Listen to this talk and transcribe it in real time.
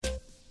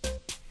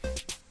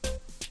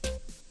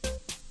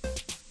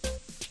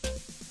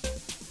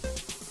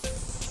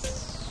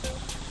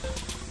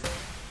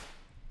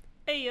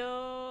Hey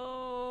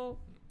yo.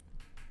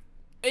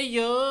 Hey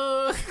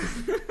yo.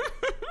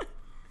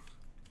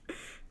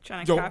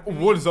 Trying to copy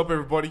me. What is up,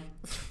 everybody?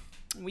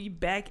 We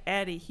back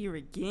at it here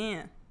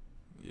again.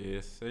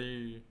 Yes,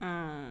 sir.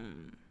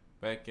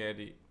 Back at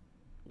it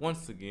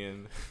once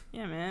again.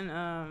 Yeah,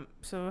 man.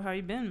 So how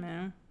you been,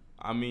 man?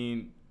 I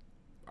mean,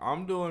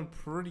 I'm doing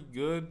pretty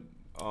good.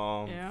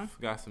 Yeah.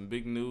 Got some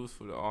big news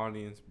for the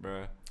audience,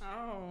 bruh.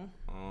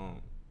 Oh.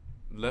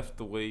 Left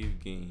the wave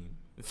game.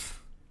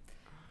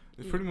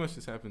 It's pretty much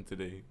just happened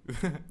today.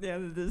 Yeah,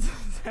 this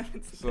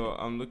happened today. So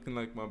I'm looking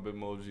like my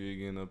Bitmoji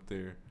again up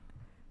there.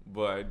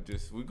 But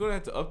we're gonna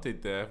have to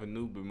update that. I have a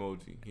new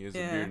Bitmoji. He has a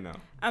beard now.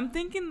 I'm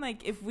thinking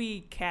like if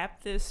we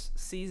cap this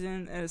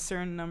season at a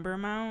certain number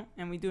amount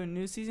and we do a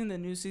new season, the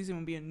new season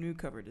will be a new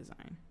cover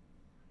design.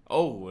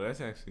 Oh, that's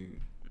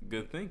actually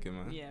good thinking,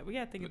 man. Yeah, we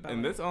gotta think about it.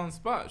 And that's on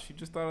spot. She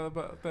just thought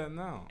about that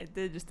now. I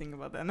did just think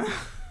about that now.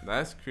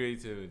 That's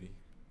creativity.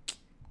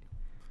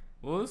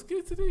 Well, let's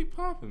get today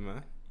popping,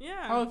 man.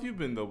 Yeah. How have you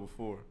been though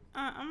before?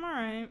 I'm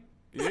alright.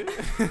 Yeah.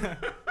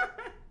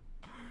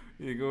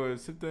 Yeah, go ahead,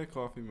 sip that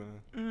coffee,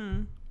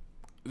 man.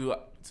 Dude,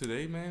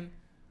 today, man,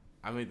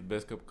 I made the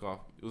best cup of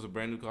coffee. It was a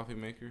brand new coffee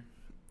maker.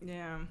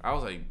 Yeah. I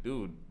was like,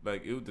 dude,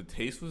 like the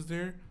taste was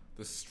there,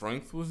 the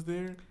strength was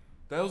there.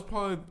 That was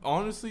probably,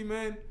 honestly,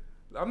 man,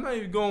 I'm not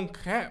even going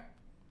cap.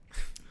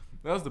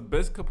 That was the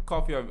best cup of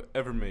coffee I've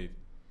ever made.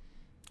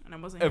 And I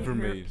wasn't Ever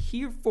made.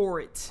 here for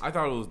it. I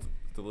thought it was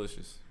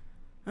delicious.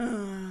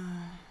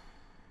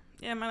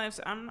 Yeah, my life's.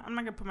 I'm not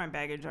gonna put my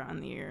baggage on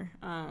the air.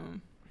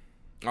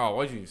 Oh,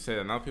 why'd you say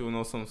that? Now people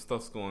know some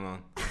stuff's going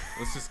on.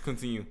 Let's just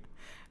continue.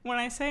 When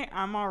I say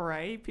I'm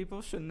alright,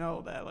 people should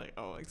know that like,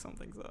 oh, like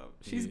something's up.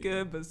 She's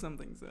good, but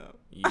something's up.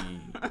 Yeah.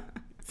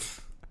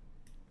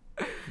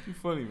 You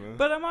funny, man.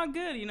 But I'm all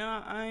good, you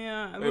know.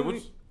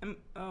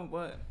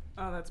 What?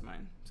 Oh, that's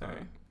mine.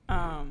 Sorry.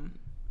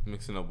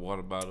 Mixing up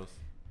water bottles.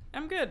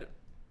 I'm good.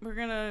 We're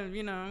gonna,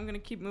 I'm gonna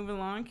keep moving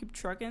along, keep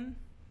trucking,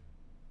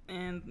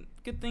 and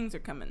good things are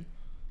coming.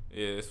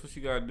 Yeah, that's what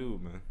you gotta do,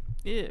 man.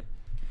 Yeah.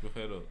 Keep your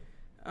head up.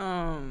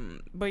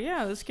 But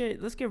yeah, let's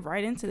get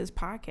right into this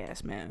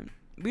podcast, man.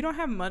 We don't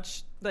have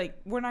much, like,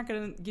 we're not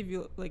gonna give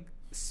you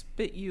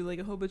spit you like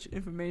a whole bunch of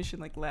information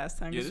like last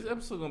time. Yeah, this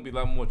episode gonna be a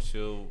lot more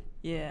chill.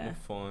 Yeah. More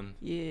fun.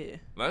 Yeah.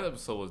 Last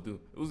episode was, dude,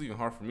 it was even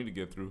hard for me to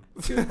get through.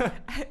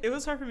 It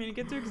was hard for me to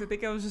get through because I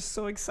think I was just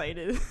so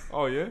excited.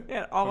 Oh yeah.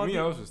 Yeah. For me,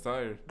 I was just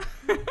tired.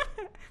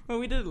 Well,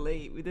 we did it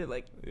late. We did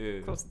yeah,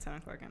 close to 10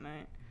 o'clock at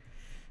night.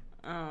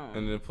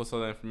 And then plus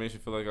all that information,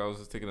 I feel like I was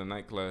just taking a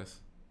night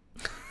class.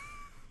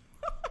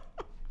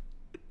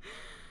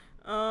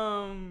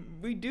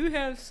 We do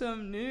have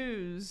some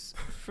news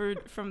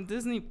from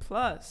Disney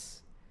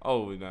Plus.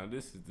 Oh, no,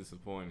 this is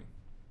disappointing.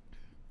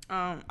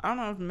 I don't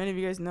know if many of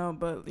you guys know,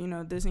 but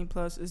Disney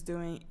Plus is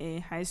doing a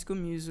High School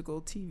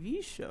Musical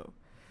TV show.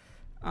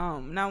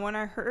 Now when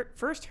I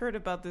first heard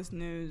about this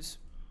news,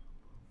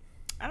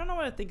 I don't know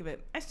what to think of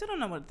it. I still don't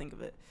know what to think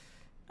of it.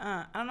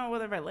 I don't know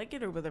whether I like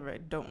it or whether I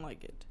don't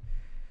like it.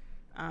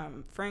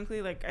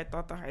 Frankly, I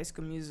thought the High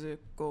School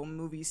Musical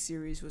movie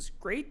series was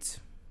great.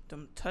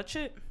 Don't touch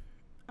it.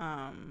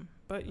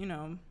 But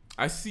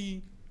I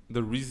see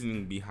the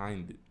reasoning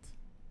behind it.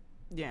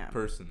 Yeah.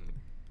 Personally,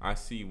 I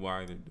see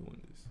why they're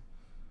doing this.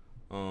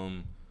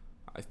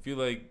 I feel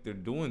like they're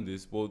doing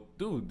this. Well,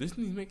 dude,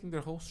 Disney's making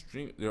their own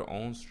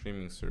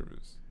streaming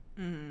service.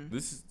 Mm-hmm.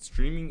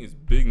 Streaming is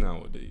big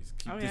nowadays.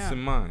 Keep this in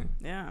mind.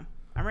 Yeah,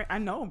 I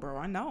know, bro.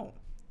 I know.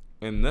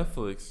 And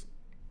Netflix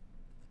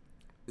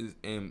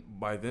and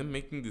by them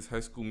making this High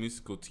School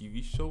Musical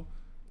TV show,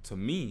 to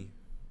me,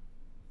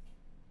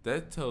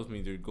 that tells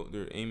me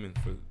they're aiming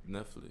for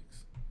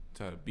Netflix,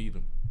 try to beat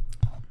them.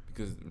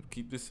 Because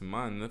keep this in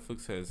mind,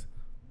 Netflix has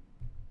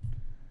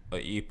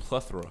a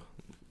plethora.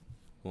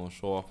 I'm gonna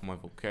show off my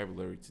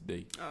vocabulary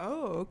today.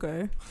 Oh,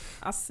 okay.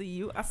 I see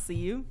you.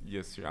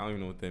 Yes, sir. I don't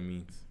even know what that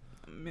means.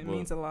 It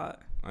means a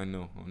lot. I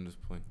know. I'm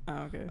just playing.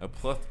 Oh, okay. A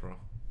plethora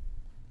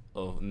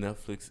of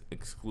Netflix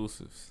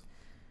exclusives.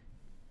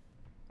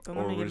 Don't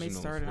let me get me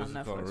started on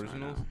Netflix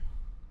originals? Right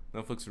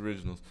now. Netflix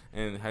originals.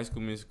 And High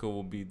School Musical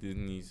will be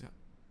Disney's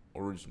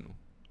original.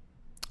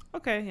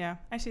 Okay, yeah.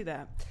 I see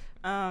that.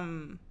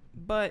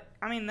 But,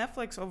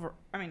 Netflix.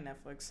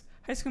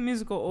 High School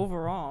Musical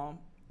overall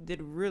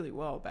did really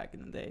well back in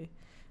the day.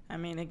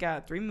 It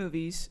got 3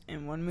 movies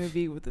and 1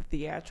 movie with a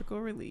theatrical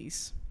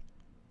release.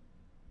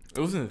 It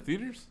was in the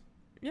theaters?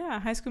 Yeah,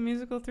 High School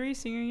Musical 3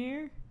 senior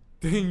year.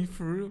 Dang, you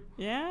for real?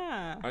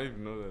 Yeah. I didn't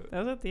even know that.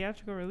 That was a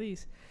theatrical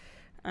release.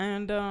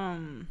 And,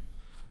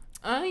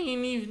 I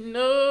didn't even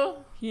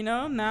know.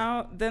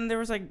 Now, then there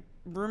was,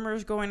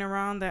 rumors going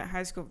around that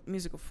High School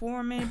Musical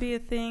 4 may be a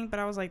thing, but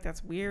I was like,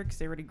 that's weird because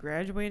they already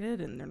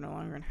graduated and they're no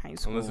longer in high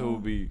school. Unless it will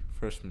be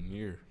freshman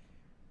year.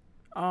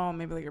 Oh,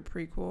 maybe a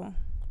prequel.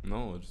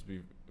 No, it'll just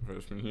be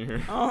freshman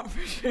year. Oh,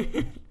 for sure.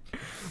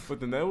 But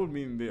then that would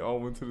mean they all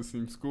went to the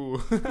same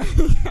school.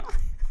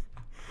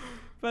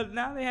 But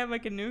now they have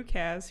a new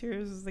cast.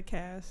 Here's the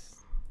cast.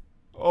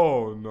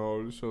 Oh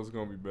no, this show's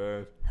gonna be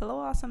bad. Hello,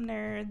 awesome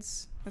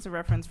nerds. That's a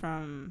reference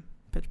from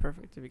Pitch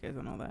Perfect, if you guys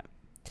don't know that.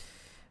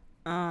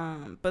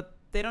 But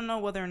they don't know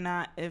whether or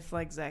not if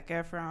like Zac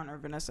Efron or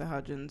Vanessa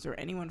Hudgens or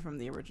anyone from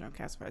the original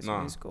cast of High School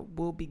Musical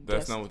will be.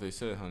 That's not what they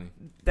said, honey.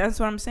 That's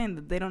what I'm saying.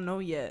 That they don't know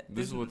yet.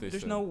 This is what they said.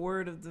 There's no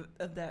word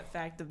of that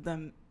fact of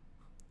them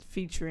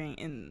featuring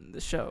in the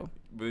show.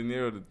 But they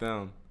narrowed it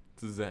down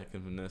to Zac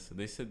and Vanessa.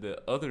 They said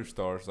that other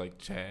stars like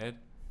Chad,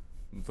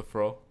 the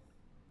Fro,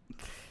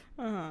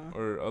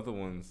 or other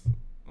ones.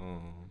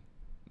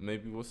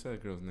 Maybe what's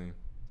that girl's name?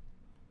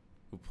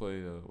 Who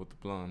played with the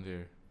blonde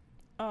hair?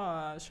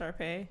 Oh,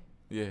 Sharpay.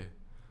 Yeah,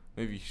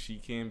 maybe she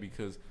can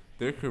because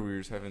their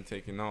careers haven't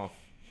taken off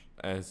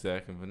as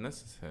Zac and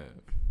Vanessa's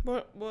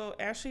have. Well,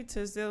 Ashley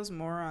Tisdale's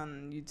more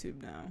on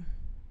YouTube now.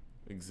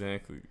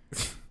 Exactly.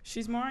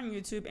 She's more on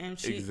YouTube, and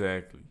she was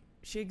the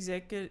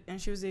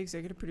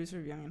executive producer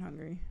of Young and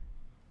Hungry.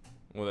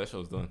 Well, that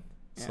show's done,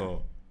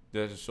 so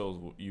that just shows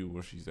you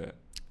where she's at.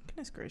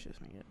 Goodness gracious,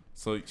 man.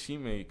 So she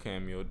made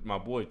cameo. My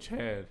boy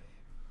Chad.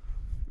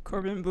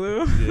 Corbin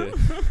Blue. Yeah.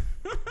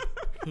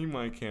 He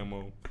might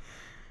camo.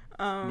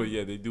 But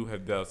yeah, they do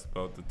have doubts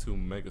about the two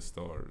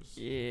megastars.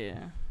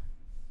 Yeah.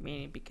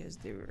 Meaning because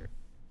they were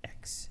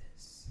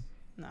exes.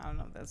 No, I don't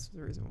know if that's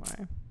the reason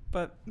why.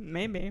 But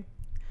maybe.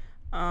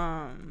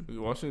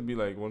 Why should it be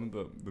like one of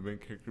the main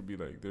character be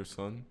like their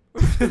son?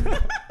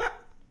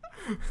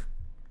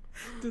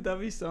 Dude, that'd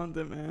be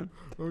something, man.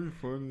 That'd be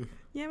funny.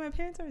 Yeah, my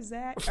parents are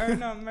Zach. Or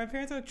no, my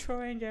parents are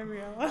Troy and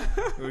Gabriella.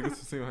 Like it's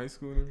the same high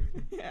school and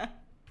everything? Yeah.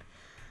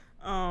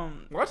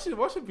 Why should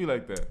it be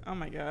like that? Oh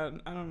my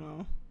god, I don't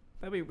know.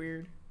 That'd be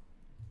weird.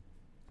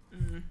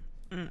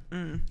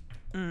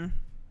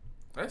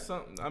 That's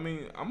something. I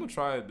mean, I'm gonna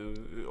try it,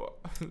 dude.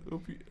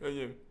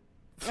 Yeah.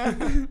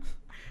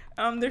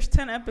 There's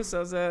 10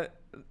 episodes.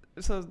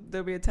 So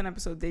there'll be a 10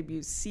 episode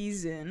debut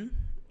season.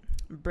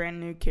 Brand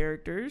new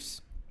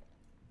characters.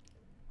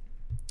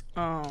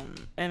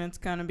 And it's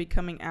gonna be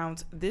coming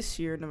out this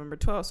year, November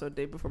 12th, so the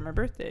day before my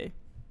birthday.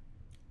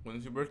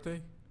 When's your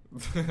birthday?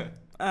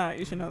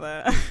 You should know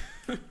that.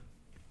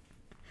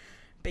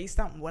 Based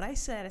on what I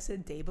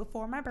said day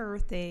before my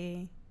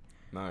birthday.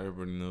 Not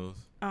everybody knows.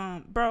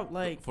 Bro,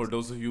 like for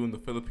those of you in the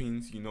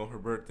Philippines, you know her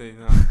birthday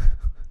now.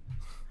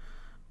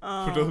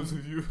 For those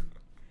of you.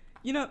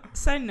 You know,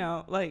 side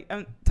note, like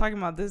I'm talking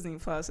about Disney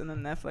Plus and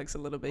then Netflix a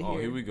little bit here. Oh,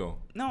 here we go.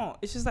 No,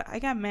 it's just like I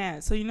got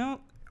mad. So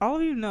all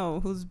of you know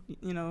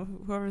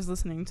whoever's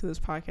listening to this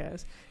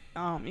podcast,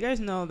 you guys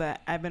know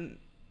that I've been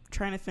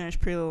trying to finish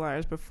Pretty Little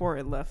Liars before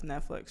it left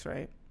Netflix,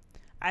 right?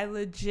 I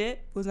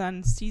legit was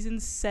on season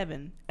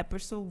 7,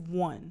 episode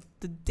 1,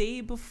 the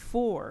day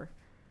before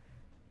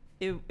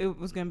it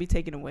was going to be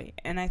taken away.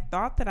 And I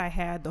thought that I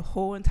had the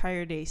whole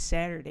entire day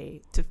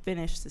Saturday to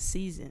finish the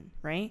season,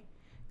 right?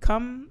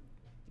 Come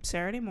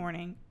Saturday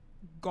morning,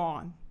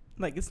 gone.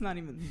 Like, it's not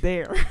even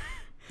there.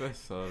 That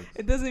sucks.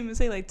 It doesn't even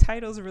say, like,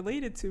 titles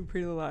related to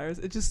Pretty Little Liars.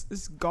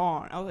 It's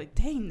gone. I was like,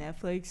 dang,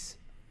 Netflix.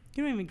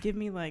 You don't even give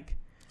me, like...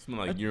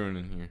 Smell like urine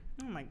in here.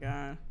 Oh, my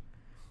God.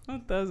 No,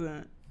 it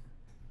doesn't.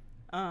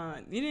 You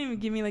didn't even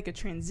give me, like, a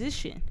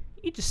transition.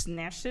 You just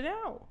snatched it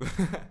out.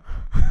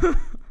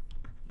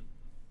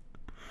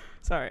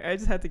 Sorry, I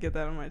just had to get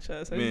that on my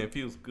chest. It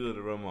feels good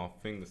to run my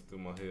fingers through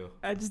my hair.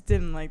 I just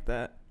didn't like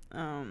that.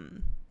 How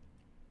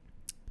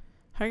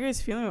are you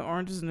guys feeling with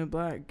Orange is the New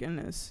Black?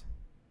 Goodness.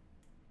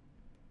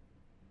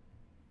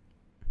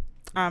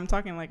 I'm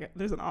talking like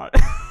there's an odd.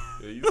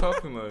 Yeah, you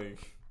talking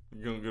like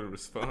you're gonna get a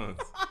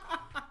response.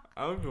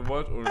 I don't even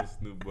watch Orange is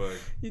the New Black.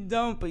 You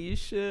don't, but you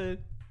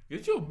should.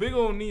 Get your big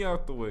old knee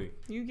out the way.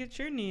 You get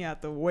your knee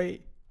out the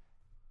way.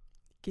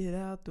 Get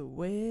out the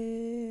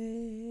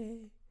way.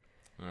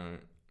 All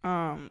right.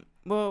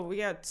 Well, we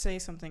got to say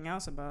something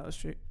else about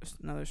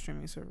another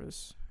streaming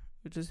service,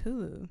 which is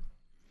Hulu.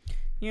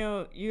 You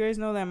know, you guys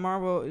know that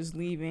Marvel is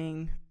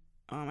leaving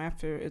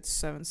after its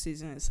 7th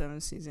season. Its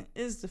 7th season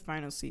is the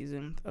final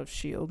season of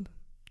S.H.I.E.L.D.,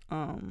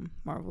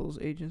 Marvel's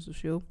Agents of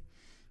S.H.I.E.L.D.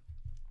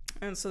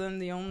 And so then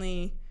the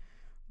only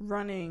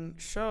running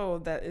show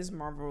that is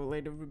Marvel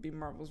related would be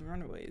Marvel's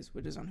Runaways,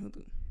 which is on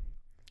Hulu.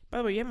 By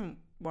the way, you haven't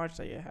watched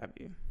that yet, have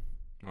you?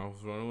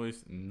 Marvel's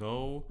Runaways?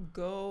 No.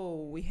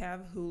 Go. We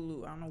have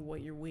Hulu. I don't know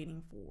what you're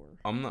waiting for.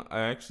 I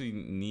actually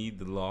need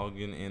the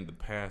login and the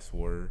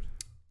password.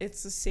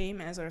 It's the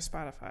same as our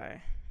Spotify,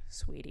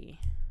 sweetie.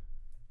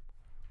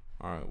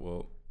 All right,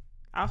 well.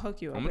 I'll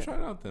hook you up. I'm going to try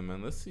it out then,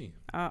 man. Let's see.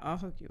 I'll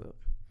hook you up.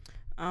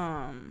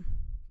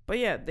 But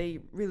yeah, they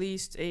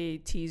released a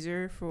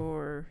teaser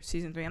for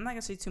season 3. I'm not going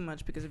to say too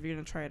much because if you're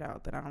going to try it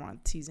out, then I don't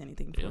want to tease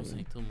anything for you. Don't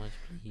say too much,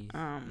 please.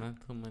 Not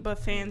too much. But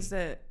fans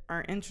that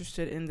are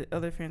interested in the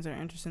other fans that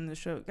are interested in the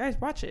show, guys,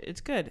 watch it.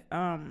 It's good.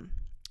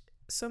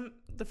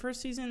 The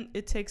first season,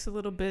 it takes a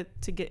little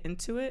bit to get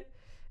into it.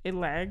 It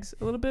lags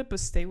a little bit, but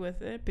stay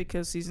with it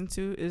because season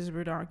 2 is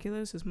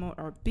ridiculous. It's more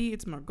upbeat,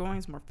 it's more going,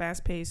 it's more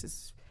fast paced,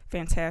 it's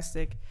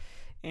fantastic.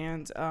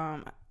 And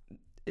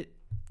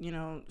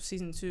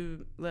season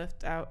 2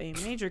 left out a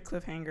major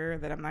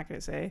cliffhanger that I'm not gonna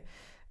say.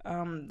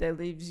 That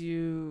leaves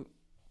you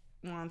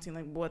wanting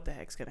like, what the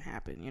heck's gonna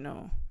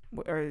happen?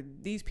 Are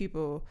these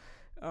people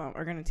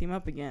are going to team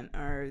up again.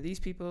 Are these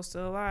people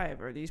still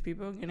alive? Are these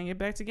people going to get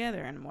back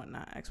together and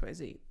whatnot?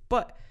 XYZ.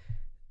 But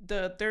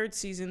the third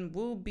season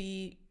will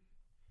be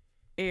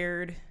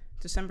aired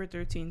December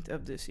 13th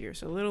of this year,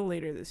 so a little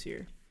later this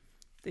year.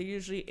 They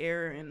usually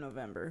air in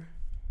November,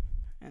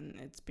 and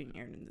it's being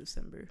aired in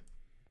December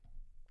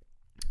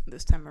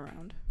this time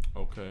around.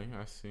 Okay,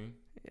 I see.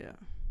 Yeah.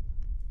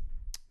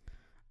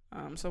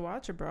 So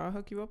watch it, bro. I'll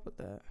hook you up with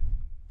that.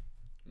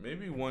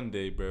 Maybe one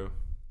day, bro.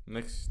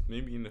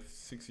 Maybe in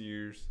 6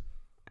 years.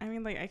 I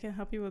mean, like, I can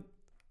help you with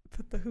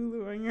put the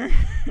Hulu on your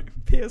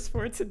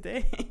PS4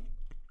 today.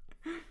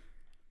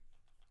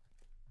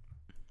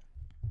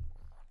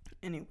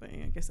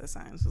 Anyway, I guess that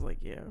science was like,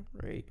 yeah,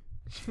 right.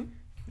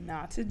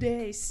 Not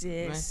today,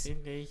 sis.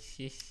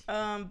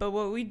 But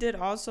what we did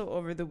also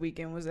over the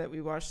weekend was that we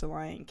watched The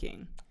Lion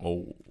King.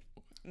 Oh.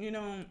 You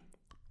know,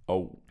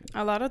 Oh.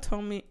 a lot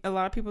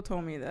of people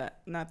told me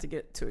that not to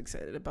get too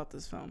excited about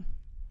this film.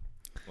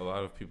 A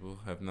lot of people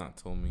have not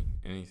told me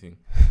anything.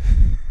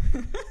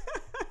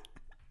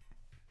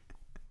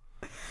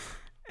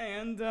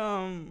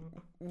 And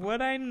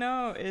what I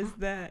know is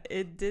that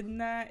it did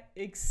not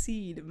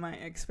exceed my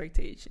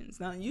expectations.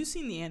 Now, you've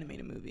seen the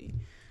animated movie,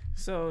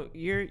 so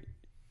you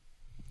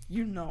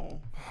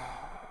know.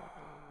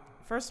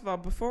 First of all,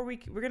 before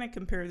we're gonna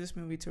compare this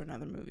movie to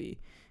another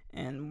movie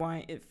and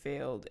why it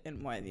failed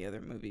and why the other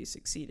movie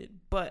succeeded.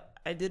 But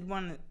I did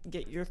want to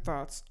get your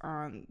thoughts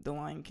on The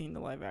Lion King, the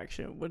live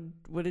action.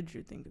 What did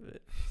you think of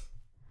it?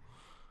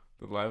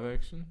 The live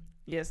action?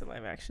 Yes, the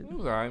live action. It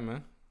was alright,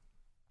 man.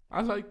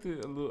 I liked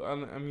it a little.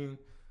 I mean,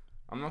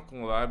 I'm not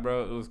gonna lie,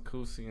 bro. It was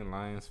cool seeing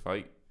lions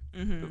fight.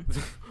 Mm-hmm.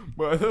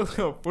 But I thought it was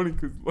kind of funny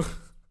because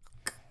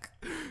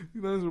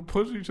you guys were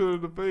punching each other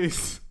in the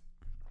face.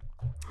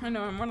 I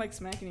know, and more like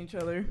smacking each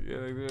other. Yeah,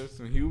 like there's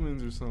some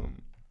humans or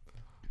something.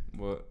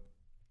 But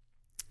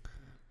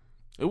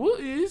it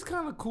is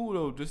kind of cool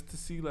though, just to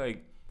see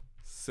like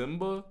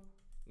Simba,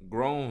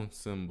 grown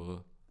Simba,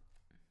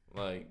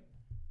 like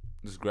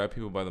just grab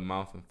people by the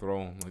mouth and throw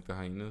them like the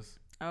hyenas.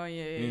 Oh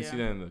yeah, You didn't see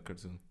that in the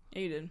cartoon. Yeah,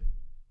 you did.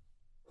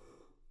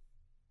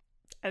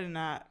 I did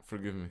not.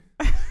 Forgive me.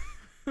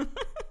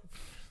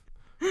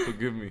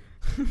 Forgive me,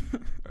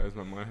 as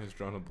my mind has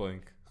drawn a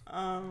blank.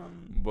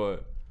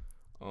 But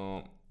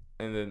and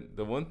then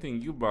the one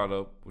thing you brought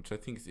up, which I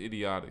think is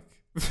idiotic.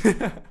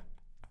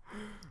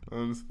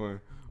 I'm just playing.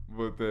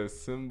 But that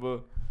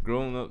Simba,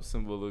 grown up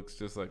Simba looks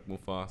just like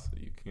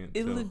Mufasa. You can't.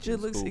 It tell legit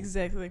who's looks who.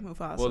 exactly like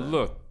Mufasa. Well,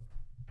 look,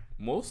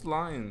 most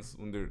lions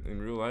when they're in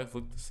real life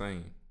look the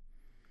same.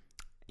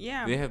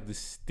 Yeah. They have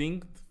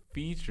distinct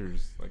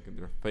features, like in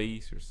their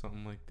face or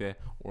something like that,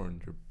 or in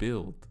their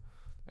build.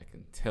 I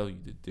can tell you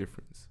the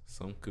difference.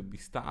 Some could be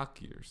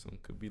stockier, some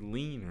could be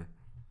leaner,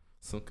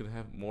 some could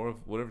have more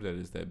of whatever that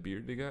is. That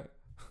beard they got.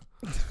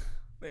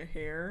 Their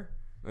hair.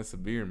 That's a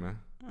beard, man.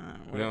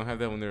 They They don't have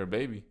that when they're a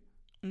baby.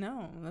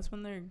 No, that's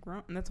when they're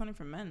grown. That's only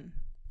for men.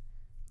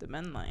 The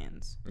men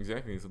lions.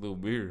 Exactly, it's a little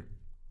beard.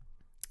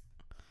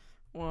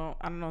 Well,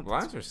 I don't know.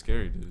 Lions are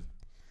scary, dude.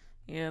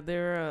 Yeah,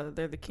 they're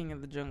the king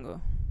of the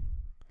jungle.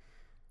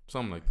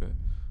 Something like that.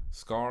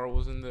 Scar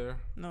was in there.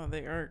 No,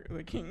 they are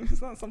the king.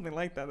 It's not something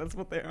like that. That's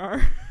what they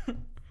are.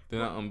 They're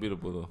not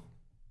unbeatable though.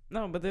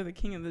 No, but they're the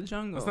king of the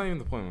jungle. That's not even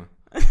the point,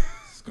 man.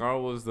 Scar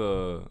was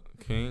the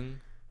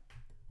king.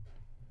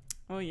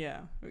 Oh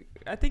yeah,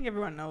 I think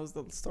everyone knows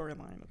the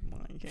storyline of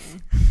Lion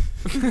King.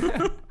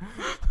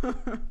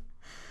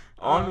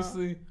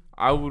 Honestly,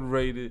 I would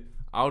rate it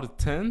out of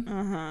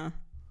 10.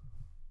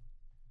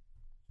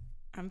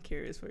 I'm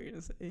curious what you're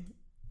gonna say.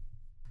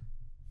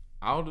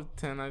 Out of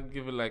 10, I'd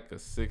give it like a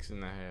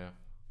 6.5.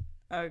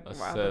 A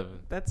Wow, 7.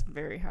 that's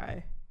very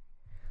high.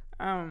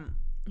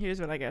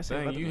 Here's what I gotta say.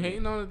 Dang, about the you movie.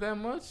 hating on it that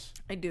much?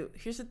 I do.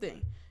 Here's the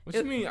thing. What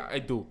you mean I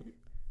do?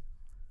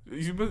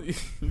 You supposed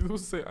to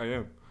say I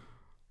am.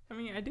 I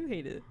mean, I do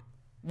hate it.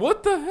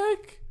 What the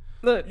heck?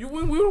 Look,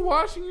 When we were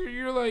watching it,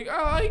 you're like,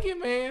 I like it,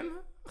 man.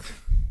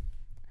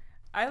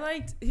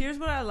 Here's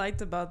what I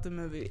liked about the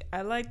movie.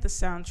 I liked the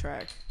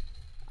soundtrack.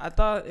 I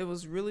thought it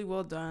was really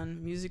well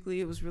done.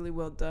 Musically, it was really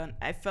well done.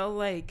 I felt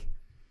like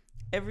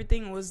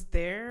everything was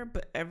there,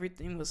 but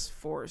everything was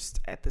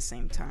forced at the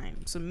same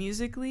time. So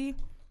musically,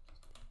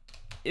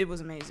 it was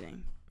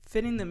amazing.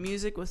 Fitting the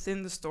music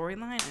within the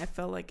storyline, I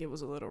felt like it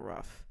was a little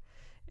rough.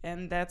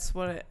 And that's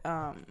what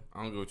I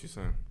don't get what you're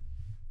saying.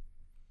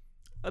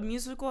 a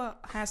musical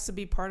has to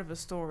be part of a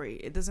story.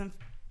 It doesn't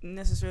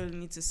necessarily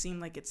need to seem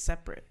like it's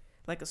separate,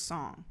 like a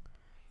song.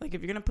 Like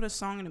if you're gonna put a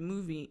song in a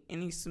movie, it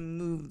needs to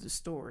move the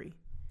story.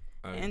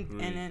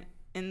 And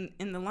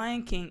in The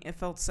Lion King, it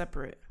felt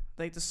separate.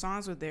 Like the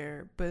songs were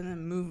there, but it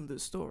didn't move the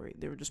story.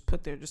 They were just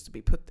put there just to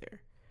be put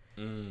there.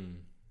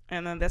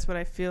 And then that's what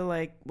I feel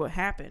like what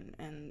happened.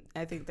 And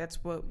I think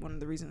that's one of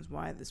the reasons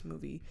why this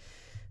movie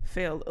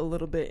failed a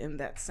little bit in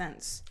that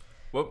sense.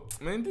 Well,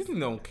 man, Disney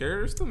don't care.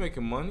 They're still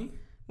making money.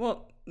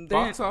 Well,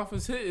 Box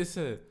office hit, it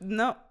said.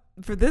 No,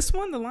 For this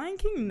one, The Lion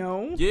King,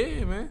 no.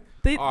 Yeah, man.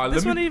 This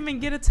one didn't even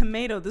get a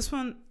tomato. This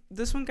one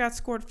got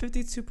scored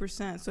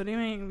 52%, so they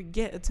didn't even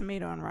get a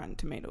tomato on Rotten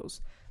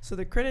Tomatoes. So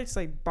the critics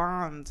like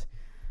bombed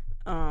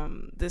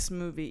this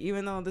movie,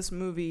 even though this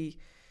movie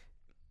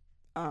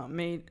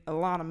made a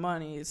lot of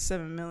money. It's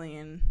 $7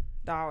 million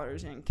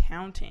and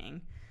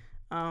counting.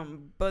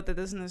 But that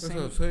doesn't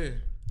necessarily. That's what I'm saying.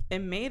 It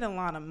made a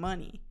lot of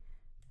money,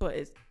 but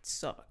it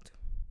sucked.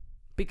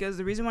 Because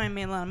the reason why it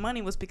made a lot of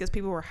money was because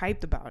people were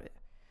hyped about it.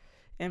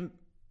 And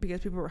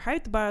because people were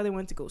hyped about it, they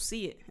went to go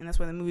see it. And that's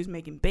why the movie's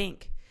making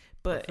bank.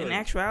 But in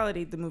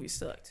actuality, the movie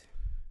sucked.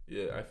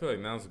 Yeah, I feel like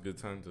now's a good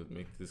time to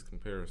make this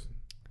comparison.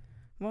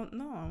 Well,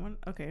 no,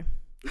 okay.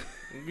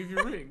 Give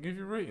your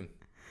rating.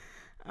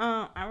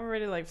 I would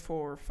rate it like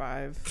 4 or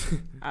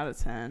 5 out of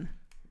 10.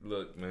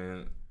 Look,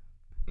 man,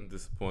 I'm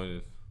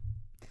disappointed.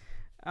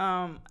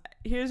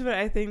 Here's what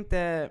I think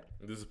that.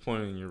 I'm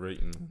disappointed in your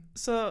rating.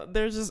 So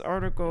there's this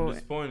article. I'm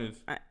disappointed.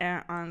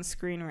 On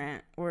Screen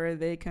Rant where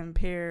they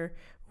compare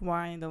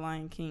why The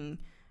Lion King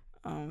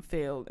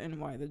failed and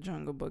why The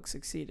Jungle Book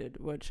succeeded,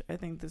 which I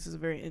think this is a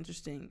very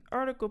interesting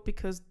article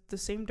because the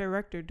same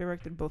director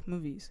directed both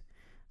movies.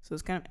 So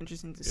it's kind of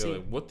interesting to see.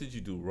 Like, what did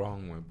you do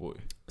wrong, my boy?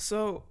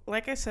 So,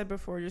 like I said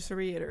before, just to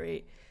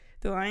reiterate,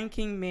 The Lion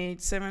King made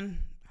 $700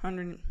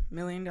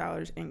 million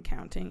and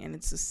counting, and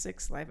it's the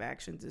 6th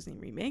live-action Disney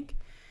remake.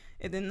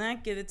 It did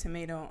not get a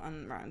tomato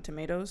on Rotten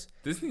Tomatoes.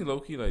 Disney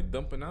low-key like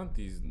dumping out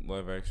these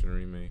live-action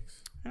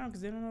remakes. I know,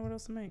 because they don't know what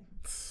else to make.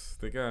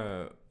 They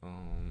got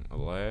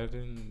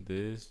Aladdin,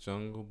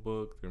 Jungle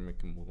Book. They're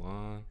making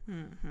Mulan.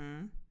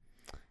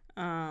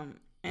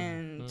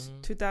 And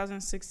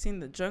 2016,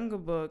 The Jungle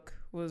Book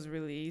was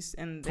released.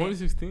 And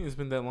 2016? It's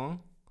been that long?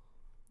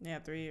 Yeah,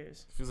 3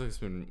 years. Feels like it's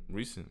been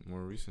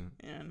more recent.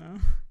 Yeah, I know.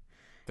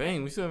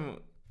 Dang, we still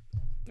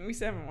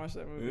haven't watched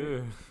that movie.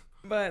 Yeah.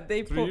 But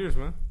 3 years,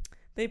 man.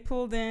 They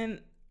pulled in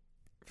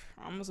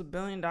almost $1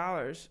 billion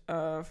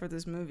for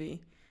this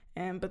movie.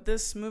 But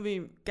this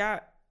movie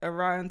got a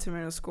Rotten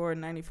Tomatoes score of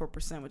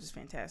 94%, which is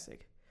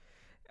fantastic.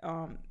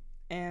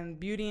 And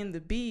Beauty and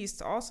the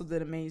Beast also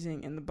did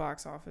amazing in the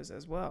box office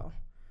as well.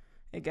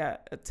 It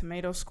got a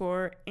tomato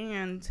score,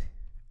 and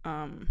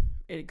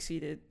it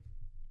exceeded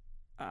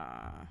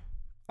a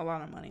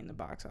lot of money in the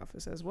box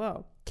office as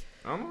well.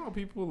 I don't know how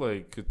people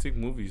like could take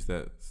movies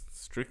that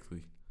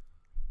strictly.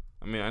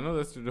 I mean, I know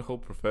that's the whole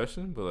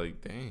profession, but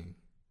like, dang,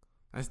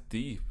 that's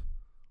deep.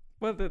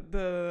 Well,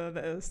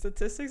 the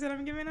statistics that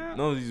I'm giving out?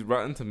 No, these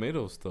Rotten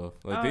Tomatoes stuff.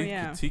 Like,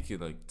 they critique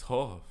it like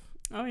tough.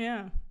 Oh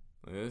yeah.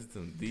 Like, that's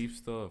some deep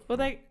stuff. Well,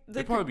 like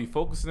they probably be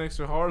focusing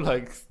extra hard,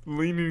 like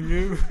leaning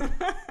in.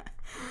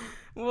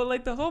 Well,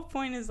 like the whole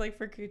point is like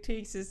for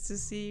critiques is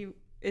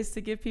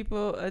to give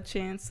people a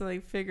chance to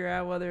like figure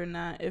out whether or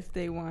not if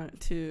they want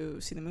to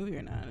see the movie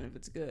or not, and if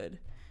it's good,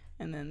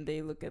 and then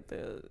they look at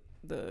the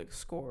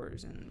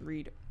scores and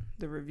read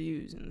the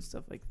reviews and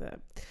stuff like that.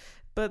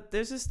 But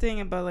there's this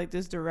thing about like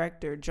this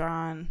director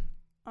John.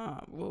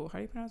 How do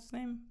you pronounce his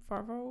name?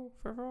 Favreau.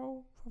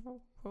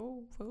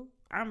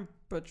 I'm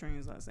butchering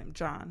his last name.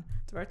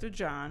 Director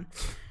John.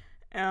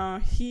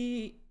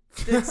 He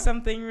did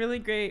something really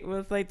great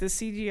with like the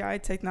CGI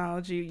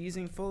technology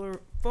using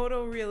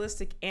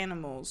photorealistic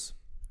animals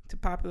to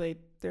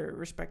populate their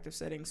respective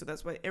settings. So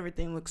that's why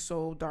everything looks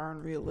so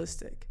darn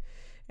realistic.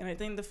 And I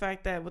think the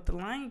fact that with The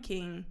Lion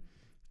King,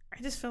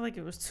 I just felt like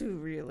it was too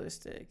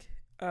realistic.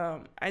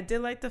 I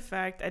did like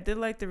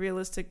the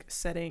realistic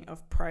setting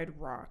of Pride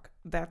Rock.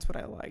 That's what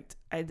I liked.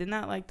 I did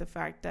not like the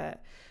fact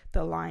that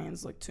the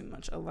lions looked too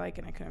much alike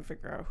and I couldn't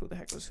figure out who the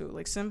heck was who.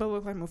 Like Simba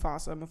looked like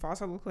Mufasa.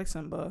 Mufasa looked like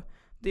Simba,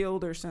 the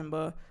older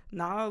Simba.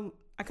 Nala,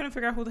 I couldn't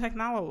figure out who the heck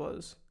Nala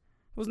was.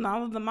 Was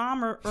Nala the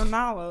mom or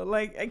Nala?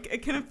 Like I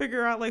couldn't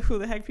figure out like who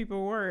the heck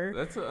people were.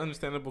 That's an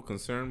understandable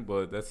concern,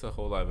 but that's a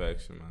whole live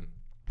action, man.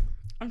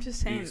 I'm just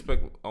saying. You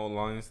expect all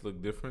lions to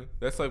look different?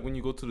 That's like when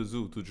you go to the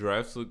zoo. Do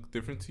giraffes look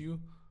different to you?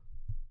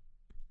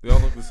 They all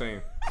look the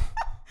same.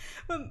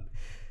 Well,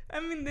 I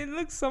mean, they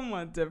look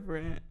somewhat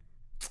different.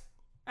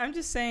 I'm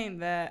just saying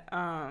that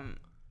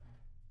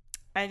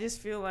I just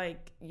feel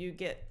like you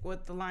get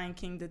with The Lion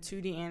King, the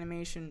 2D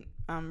animation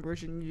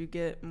version, you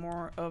get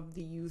more of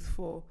the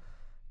youthful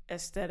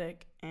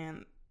aesthetic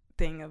and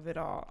thing of it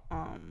all.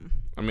 I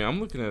mean, I'm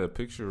looking at a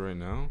picture right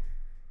now.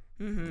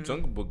 Mm-hmm. The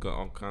Jungle Book got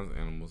all kinds of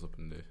animals up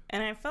in there.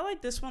 And I felt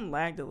like this one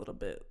lagged a little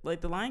bit. Like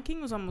The Lion King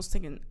was almost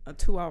taking a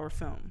 2-hour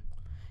film.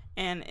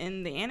 And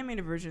in the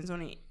animated version, it's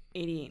only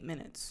 88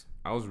 minutes.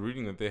 I was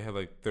reading that they had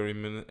like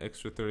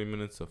extra 30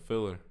 minutes of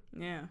filler.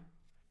 Yeah.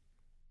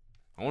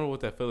 I wonder what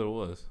that filler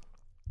was.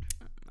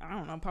 I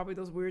don't know. Probably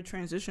those weird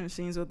transition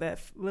scenes with that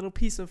little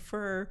piece of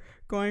fur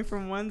going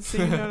from one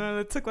scene to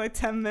another. It took like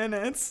 10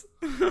 minutes.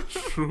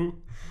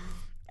 True.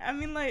 I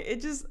mean, like,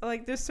 it just,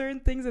 like, there's certain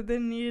things that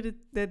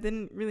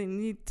didn't really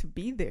need to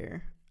be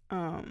there.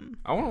 I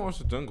want to watch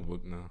The Jungle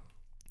Book now.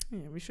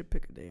 Yeah, we should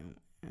pick a day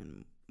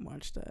and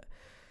watch that.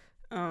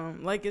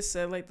 Like I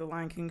said, like, The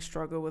Lion King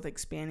struggled with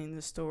expanding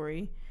the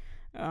story.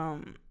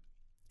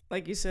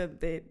 Like you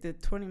said, they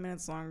did 20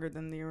 minutes longer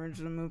than the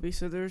original movie,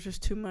 so there's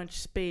just too much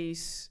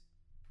space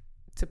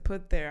to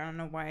put there. I don't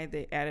know why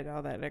they added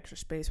all that extra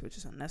space, which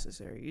is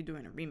unnecessary. You're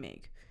doing a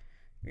remake.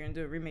 If you're gonna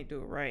do a remake,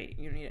 do it right.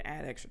 You don't need to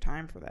add extra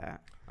time for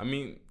that. I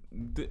mean,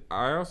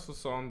 I also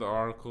saw in the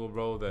article,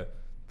 bro, that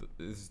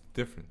there's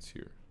difference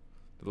here.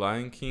 The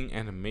Lion King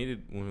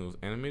animated, when it was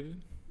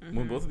animated,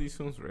 when both of these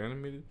films were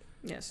animated,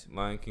 yes,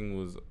 Lion King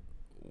was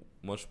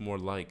much more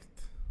liked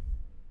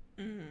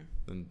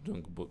than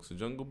Jungle Book. So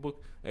Jungle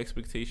Book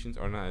expectations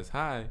are not as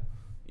high,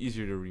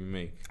 easier to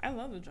remake. I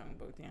love the Jungle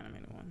Book, the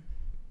animated one.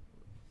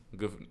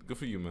 Good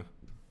for you, man.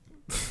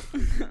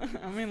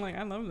 I mean, like,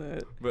 I love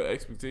that. But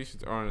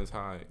expectations aren't as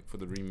high for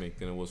the remake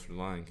than it was for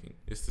Lion King.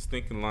 It's the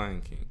stinking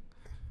Lion King.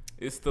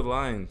 It's the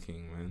Lion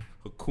King, man.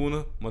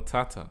 Hakuna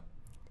Matata.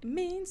 It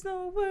means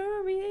no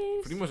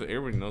worries. Pretty much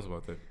everybody knows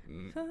about that.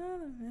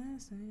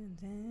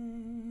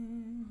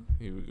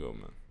 Here we go,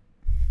 man.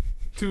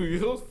 Dude, you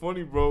know what's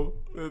funny, bro?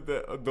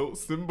 That adult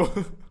Simba.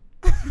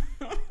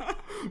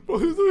 Bro,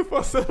 he's doing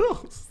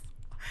falsettos.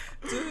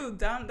 Dude,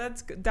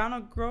 that's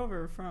Donald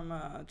Grover from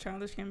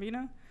Childish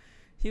Gambino.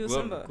 He was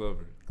Simba.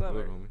 Glover.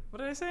 What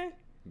did I say?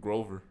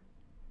 Grover.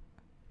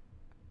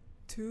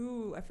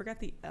 Dude, I forgot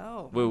the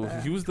L.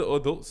 Wait, he was the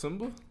adult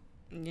Simba?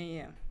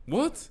 Yeah.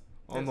 What?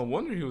 Oh, no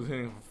wonder he was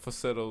hitting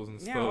falsettos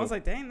and stuff. Yeah, I was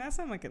like, dang, that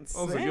sounded like insane.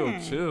 I was like, yo,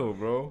 chill,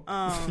 bro.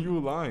 You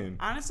lying.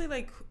 Honestly,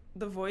 like,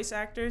 the voice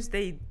actors,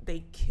 they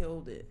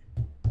killed it.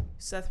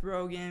 Seth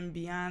Rogen,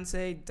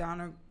 Beyonce,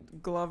 Donald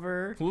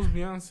Glover. Who's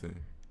Beyonce?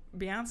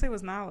 Beyonce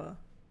was Nala.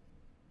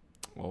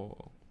 Oh.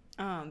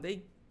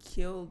 They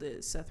killed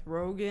it. Seth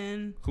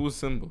Rogen. Who was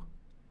Simba?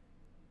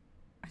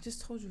 I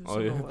just told you who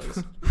Simba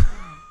was.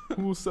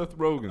 Who was Seth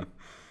Rogen?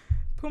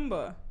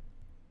 Pumbaa.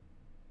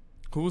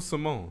 Who was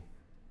Simone?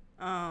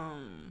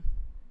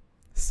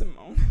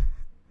 Simone.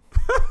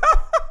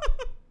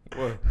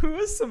 What? Who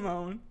is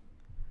Simone?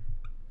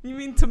 You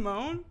mean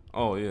Timon?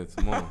 Oh, yeah,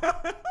 Timon.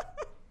 I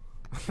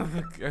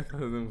thought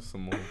his name was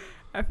Simone.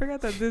 I forgot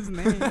that dude's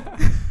name.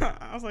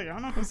 I was like, I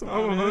don't know who Simone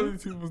I don't know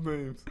is. these people's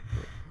names.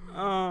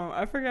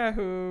 I forgot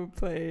who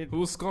played. Who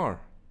was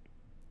Scar?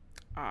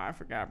 I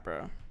forgot,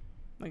 bro.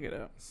 Look it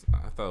up.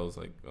 I thought it was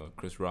like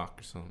Chris Rock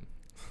or something.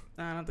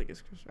 Nah, I don't think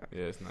it's Chris Rock.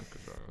 Yeah, it's not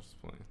Chris Rock. I was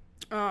just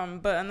playing.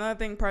 But another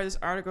thing part of this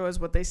article is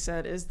what they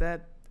said is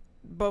that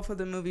both of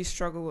the movies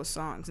struggle with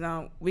songs.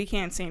 Now, we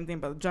can't say anything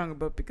about the Jungle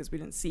Book because we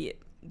didn't see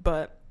it.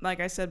 But like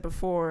I said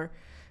before,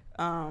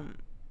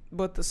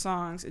 with the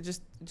songs, it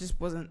just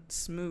wasn't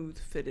smooth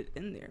fitted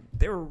in there.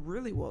 They were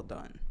really well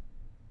done.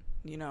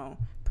 You know,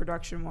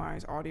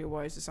 production-wise,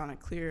 audio-wise, it sounded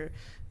clear.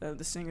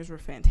 The singers were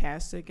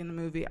fantastic in the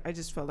movie. I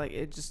just felt like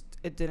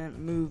it didn't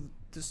move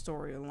the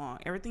story along.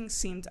 Everything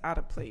seemed out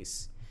of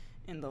place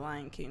in The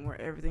Lion King, where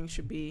everything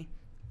should be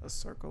a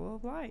circle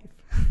of life.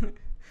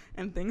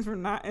 And things were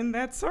not in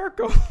that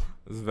circle.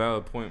 That's a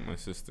valid point, my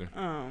sister.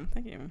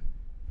 Thank you.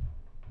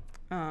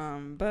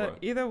 But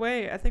either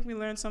way, I think we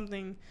learned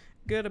something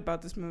good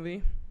about this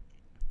movie.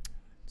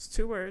 It's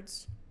 2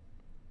 words.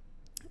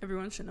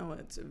 Everyone should know it.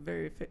 It's a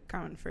very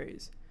common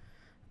phrase,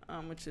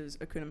 which is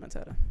Hakuna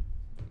Matata.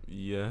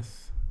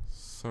 Yes,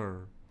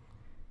 sir.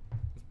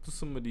 Let's do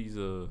some of these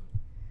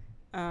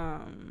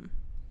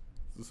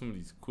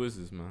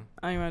quizzes, man.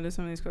 Oh, you want to do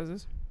some of these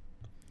quizzes?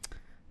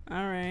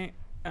 All right.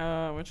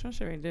 Which one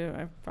should we do?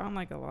 I found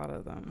like a lot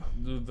of them.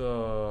 Do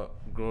the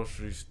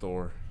grocery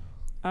store.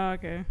 Oh,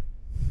 okay.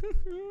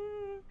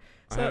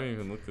 I haven't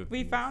even looked at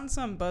We these. found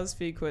some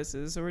BuzzFeed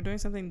quizzes, so we're doing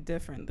something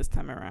different this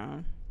time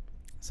around.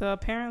 So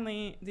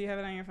apparently, do you have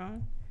it on your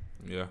phone?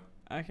 Yeah.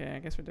 Okay, I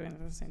guess we're doing it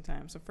at the same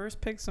time. So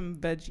first, pick some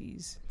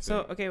veggies.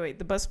 So, okay, wait.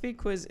 The BuzzFeed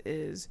quiz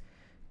is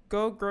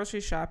go grocery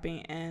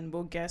shopping, and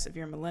we'll guess if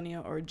you're a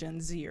millennial or a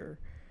Gen Zer.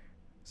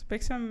 So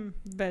pick some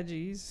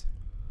veggies.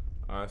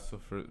 All right, so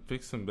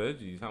pick some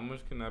veggies. How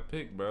much can I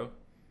pick, bro?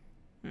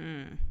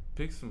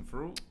 Pick some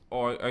fruit.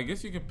 Oh, I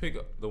guess you can pick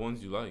the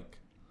ones you like.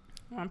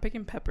 Well, I'm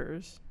picking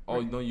peppers.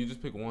 Oh, no, you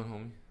just pick one,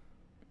 homie.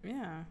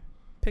 Yeah.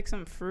 Pick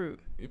some fruit.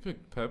 You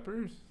pick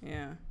peppers?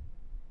 Yeah.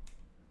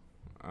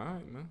 All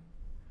right, man.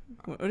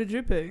 What did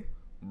you pick?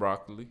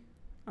 Broccoli.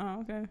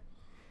 Oh, okay.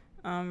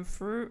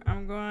 Fruit,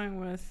 I'm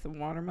going with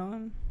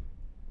watermelon.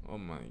 Oh,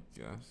 my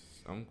gosh.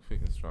 I'm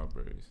picking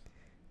strawberries.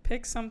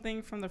 Pick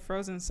something from the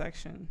frozen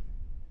section.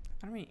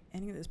 I don't eat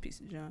any of this piece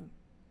of junk.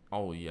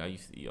 Oh, yeah, I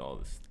used to eat all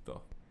this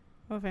stuff.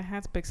 Well, if I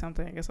had to pick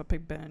something, I guess I'll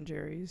pick Ben &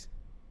 Jerry's.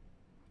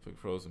 Pick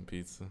frozen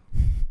pizza.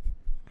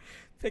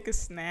 Pick a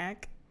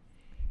snack.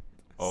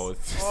 Oh,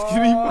 it's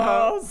Skinny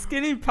Pop. Oh,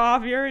 Skinny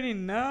Pop. You already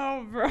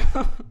know, bro.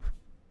 I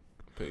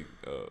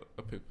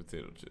pick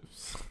potato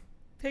chips.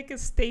 Pick a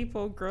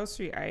staple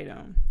grocery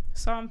item.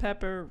 Salt and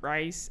pepper,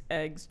 rice,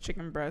 eggs,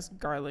 chicken breast,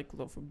 garlic,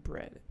 loaf of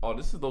bread. Oh,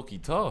 this is low-key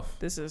tough.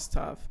 This is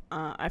tough.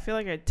 I feel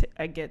like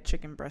I get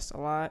chicken breast a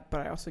lot,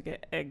 but I also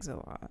get eggs a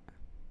lot.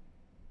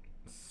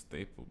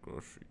 Staple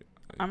grocery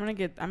item. I'm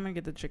gonna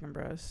get the chicken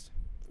breast.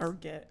 I'm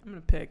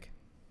gonna pick.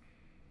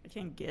 I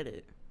can't get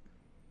it.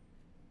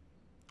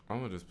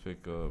 I'm gonna just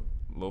pick a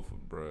loaf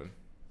of bread.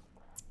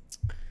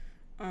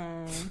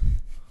 I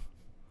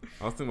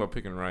was thinking about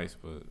picking rice,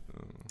 but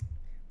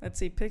Let's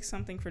see. Pick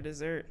something for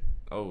dessert.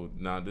 Oh,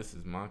 nah, this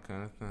is my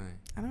kind of thing.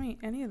 I don't eat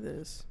any of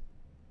this.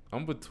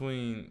 I'm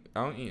between.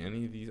 I don't eat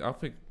any of these. I'll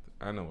pick.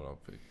 I know what I'll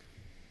pick.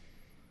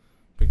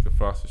 Pick the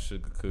frosted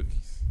sugar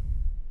cookies.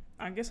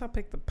 I guess I'll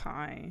pick the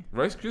pie.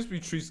 Rice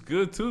Krispie treats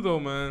good too, though,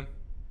 man.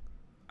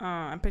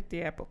 I picked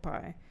the apple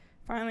pie.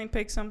 Finally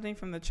picked something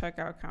from the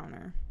checkout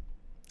counter.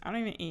 I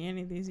don't even eat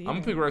any of these either. I'm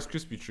gonna pick Rice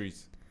Krispie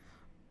treats.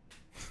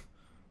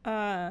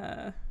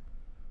 Uh,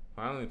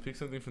 Finally pick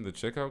something from the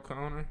checkout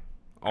counter.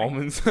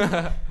 Almonds.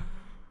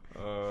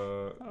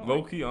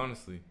 Low key,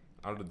 honestly,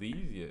 out of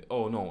these, yeah.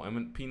 Oh no,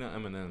 peanut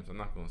M&Ms. I'm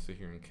not gonna sit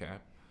here and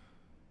cap.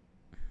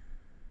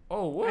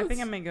 Oh, what? I think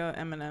I may go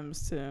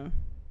M&Ms too.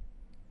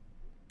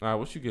 Alright,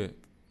 what you get?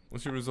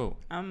 What's your result?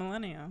 I'm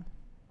millennial.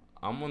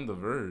 I'm on the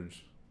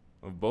verge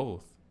of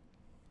both.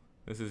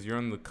 This is you're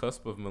on the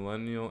cusp of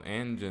millennial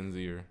and Gen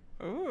Zer.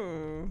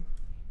 Ooh.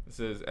 It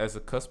says, as a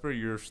cusper,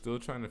 you're still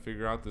trying to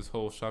figure out this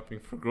whole shopping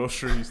for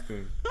groceries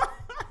thing.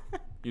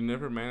 You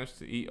never manage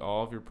to eat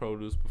all of your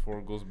produce before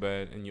it goes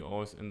bad, and you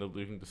always end up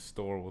leaving the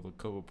store with a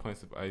couple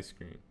pints of ice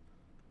cream.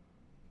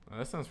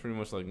 That sounds pretty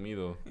much like me,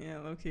 though. Yeah,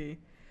 low key.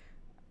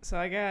 So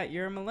I got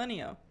you're a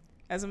millennial.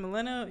 As a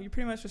millennial, you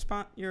pretty much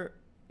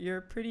you're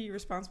a pretty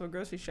responsible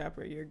grocery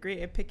shopper. You're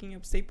great at picking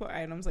up staple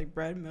items like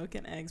bread, milk,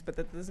 and eggs, but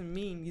that doesn't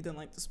mean you don't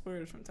like to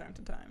splurge from time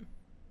to time.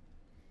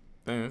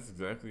 Dang, that's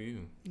exactly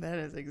you. That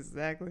is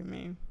exactly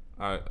me.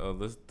 All right,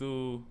 let's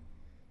do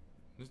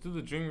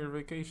the dream your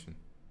vacation.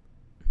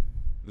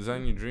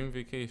 Design your dream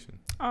vacation.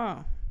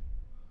 Oh.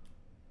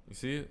 You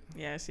see it?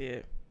 Yeah, I see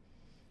it.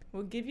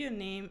 We'll give you a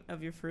name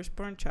of your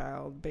firstborn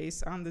child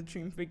based on the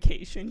dream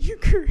vacation you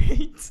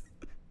create.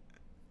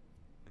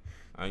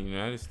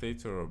 United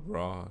States or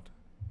abroad?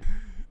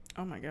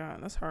 Oh my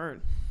god, that's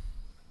hard.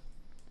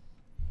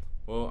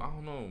 Well, I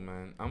don't know,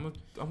 man. I'm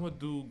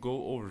gonna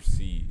go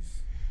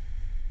overseas.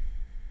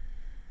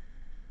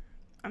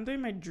 I'm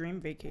doing my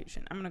dream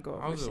vacation. I'm gonna go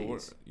overseas. How's it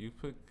work? You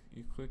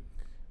click.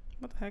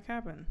 What the heck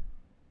happened?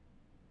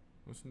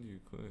 Which one do you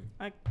click?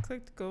 I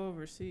clicked go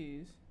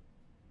overseas.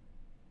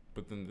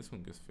 But then this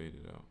one gets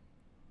faded out.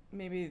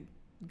 Maybe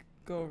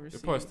go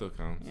overseas. It probably still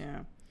counts. Yeah.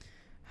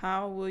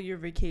 How will your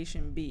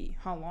vacation be?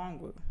 How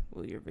long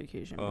will your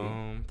vacation be?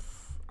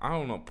 I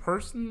don't know.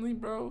 Personally,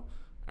 bro,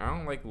 I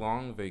don't like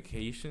long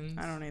vacations.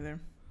 I don't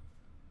either.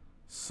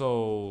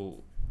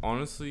 So,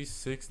 honestly,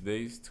 6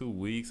 days, 2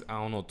 weeks. I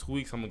don't know. 2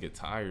 weeks, I'm going to get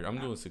tired. I'm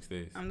doing 6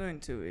 days. I'm doing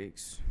 2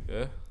 weeks.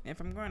 Yeah? If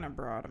I'm going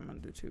abroad, I'm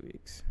going to do 2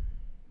 weeks.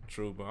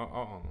 True, but I don't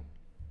know.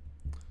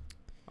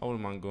 I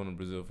wouldn't mind going to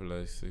Brazil for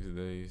like 6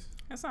 days.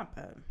 That's not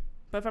bad.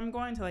 But if I'm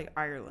going to like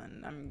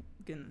Ireland, I'm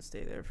going to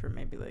stay there for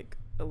maybe like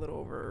a little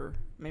over,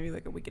 maybe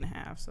like a week and a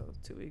half, so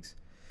 2 weeks.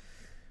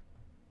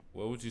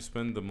 What would you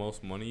spend the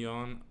most money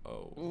on?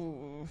 Oh.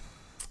 Ooh.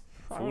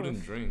 Food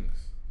and drinks.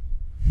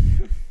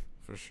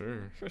 For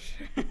sure. For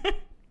sure.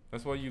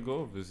 That's why you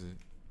go visit.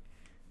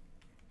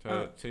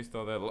 Try to chase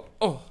all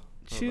that.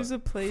 Choose a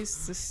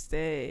place to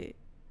stay.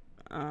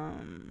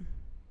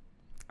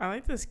 I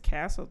like this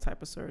castle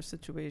type of sort of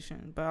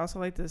situation, but I also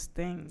like this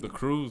thing. The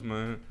cruise,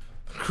 man.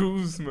 The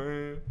cruise,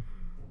 man.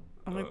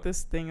 I like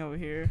this thing over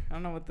here. I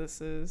don't know what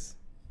this is.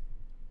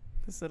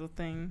 This little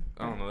thing.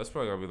 I don't know. That's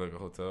probably gotta be like a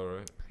hotel,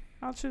 right?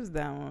 I'll choose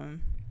that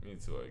one. Me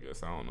too, I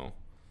guess. I don't know.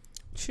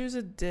 Choose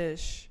a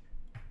dish.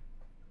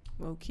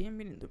 Low key,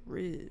 I'm eating the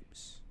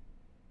ribs.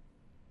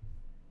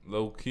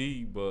 Low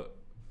key, but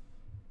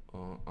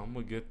I'm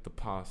gonna get the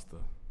pasta.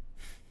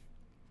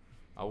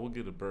 I will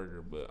get a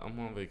burger, but I'm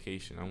on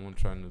vacation. I want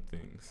to try new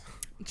things.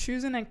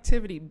 Choose an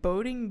activity: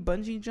 boating,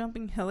 bungee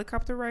jumping,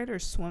 helicopter ride, or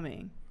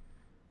swimming.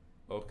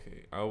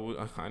 Okay, I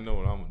know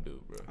what I'm gonna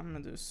do, bro. I'm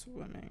gonna do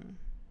swimming.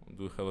 I'm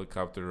gonna do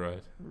helicopter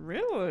ride.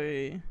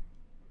 Really?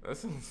 That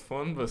sounds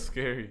fun but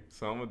scary,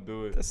 so I'm gonna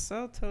do it. That's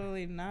so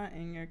totally not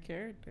in your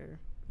character.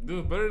 Do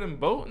it better than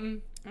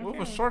boating. Okay. What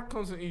if a shark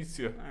comes and eats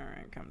you? All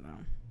right, calm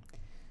down.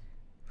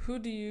 Who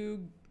do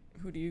you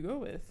go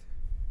with?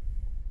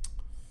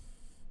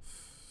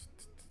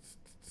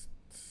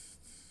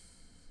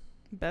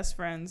 Best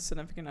friends,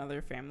 significant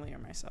other, family, or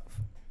myself?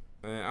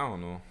 I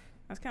don't know.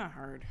 That's kind of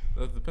hard.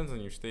 That depends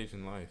on your stage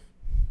in life.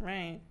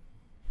 Right.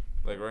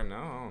 Like right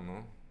now, I don't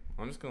know.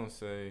 I'm just gonna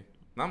say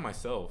not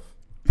myself.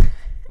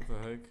 What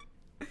the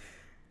heck?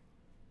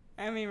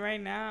 I mean, right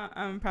now,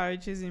 I'm probably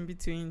choosing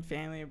between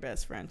family or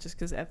best friend, just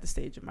because at the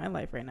stage of my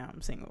life right now,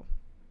 I'm single.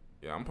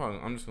 Yeah, I'm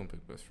just gonna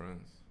pick best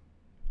friends.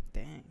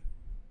 Dang.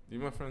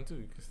 You're my friend too.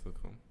 You can still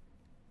come.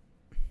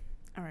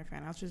 All right,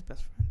 fine. I'll choose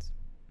best friends.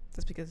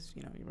 That's because,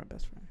 you're my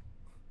best friend.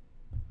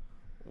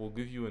 We'll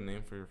give you a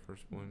name for your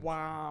firstborn.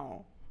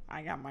 Wow.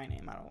 I got my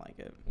name. I don't like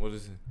it. What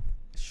is it?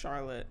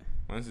 Charlotte.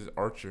 Mine is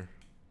Archer.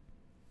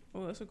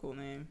 Oh, that's a cool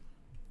name.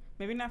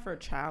 Maybe not for a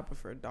child, but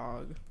for a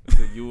dog. It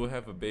said you will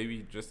have a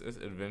baby just as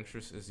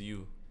adventurous as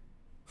you.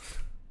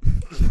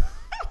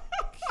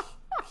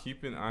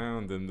 Keep an eye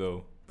on them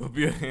though. They'll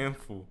be a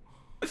handful.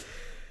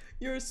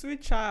 You're a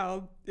sweet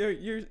child.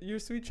 Your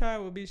sweet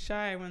child will be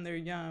shy when they're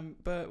young,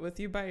 but with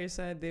you by your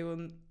side, they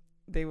will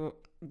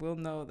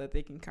know that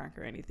they can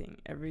conquer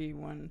anything.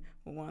 Everyone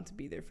will want to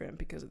be their friend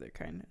because of their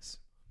kindness.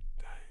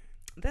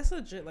 That's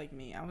legit like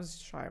me. I was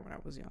shy when I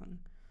was young.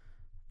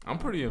 I'm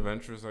pretty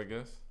adventurous, I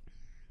guess.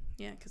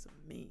 Yeah, because of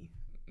me.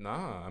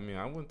 Nah, I mean,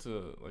 I went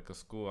to like a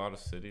school out of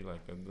city.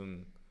 Like, and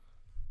then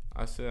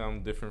I say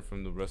I'm different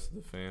from the rest of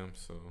the fam.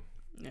 So,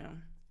 Yeah.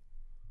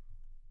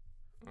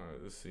 all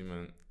right, let's see,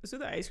 man. Let's do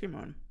the ice cream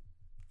one.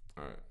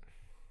 All right,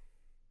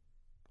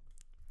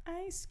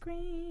 Ice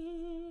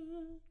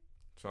cream.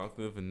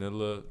 chocolate,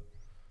 vanilla.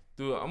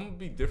 Dude, I'm gonna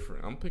be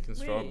different. I'm picking Wait,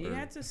 strawberry. you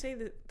had to say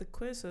the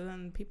quiz so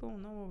then people will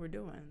know what we're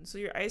doing. So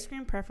your ice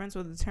cream preference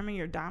will determine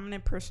your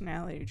dominant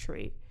personality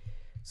trait.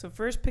 So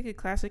first, pick a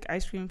classic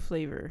ice cream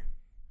flavor.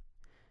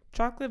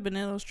 Chocolate,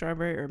 vanilla,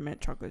 strawberry, or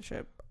mint chocolate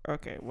chip.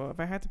 Okay, well, if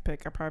I had to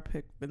pick, I'd probably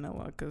pick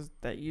vanilla because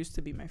that used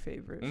to be my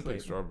favorite I'm flavor.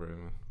 picking strawberry,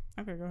 man.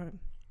 Okay, go ahead.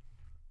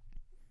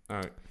 All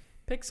right.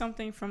 Pick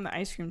something from the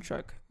ice cream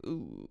truck.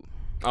 Ooh.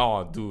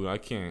 Oh, dude, I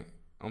can't.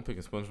 I'm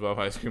picking SpongeBob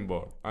ice cream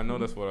bar. I know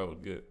that's what I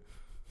would get.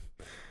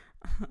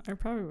 I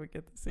probably would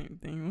get the same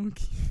thing.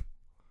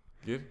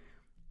 Get?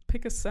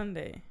 Pick a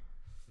sundae.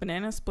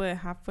 Banana split,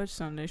 hot fudge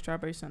sundae,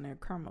 strawberry sundae, or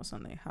caramel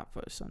sundae, hot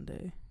fudge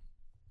sundae.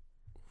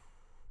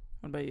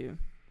 What about you?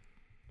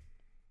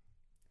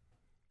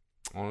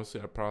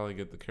 Honestly, I'd probably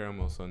get the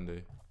caramel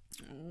sundae.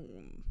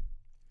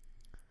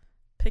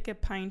 Pick a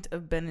pint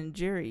of Ben &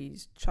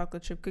 Jerry's.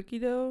 Chocolate chip cookie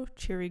dough,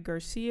 cherry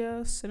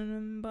Garcia,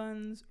 cinnamon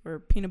buns, or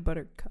peanut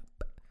butter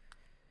cup.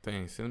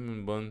 Dang,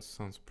 cinnamon buns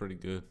sounds pretty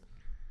good.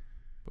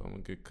 But I'm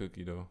gonna get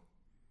cookie dough.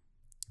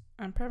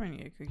 I'm probably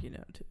gonna get cookie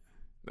dough too.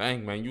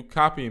 Dang, man, you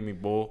copying me,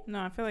 boy.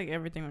 No, I feel like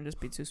everything would just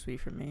be too sweet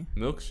for me.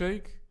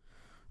 Milkshake?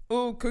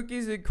 Oh,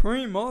 cookies and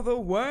cream all the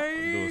I'm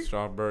way. doing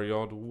strawberry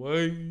all the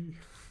way.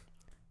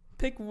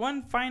 Pick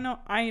one final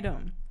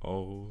item.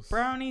 Oh.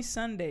 Brownie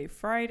sundae,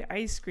 fried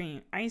ice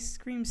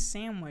cream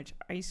sandwich,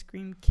 ice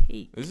cream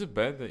cake. Is it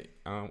bad that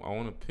I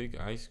want to pick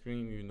ice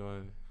cream even though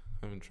I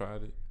haven't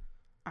tried it?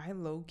 I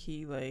low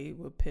key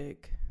would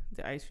pick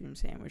the ice cream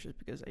sandwiches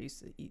because we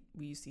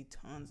used to eat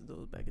tons of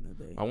those back in the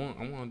day. I want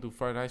to do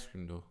fried ice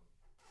cream though.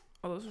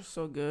 Oh, those are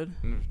so good.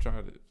 I never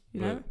tried it.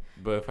 You know?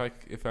 But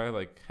if I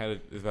like had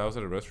it, if I was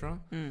at a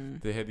restaurant,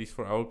 Mm. they had these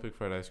I would pick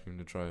fried ice cream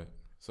to try it.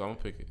 So I'm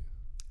gonna pick it.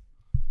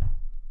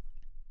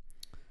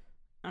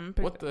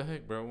 What the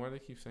heck, bro? Why do they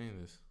keep saying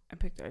this? I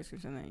picked the ice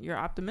cream sundae. You're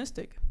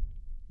optimistic.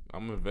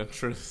 I'm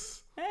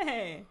adventurous.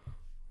 Hey.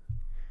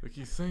 They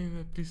keep saying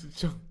that piece of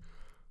junk.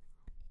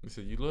 He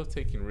said, you love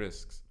taking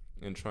risks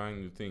and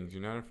trying new things.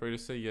 You're not afraid to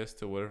say yes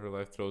to whatever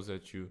life throws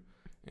at you,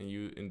 and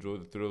you enjoy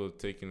the thrill of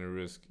taking a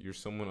risk. You're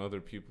someone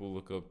other people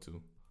look up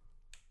to.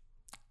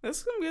 That's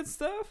some good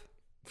stuff.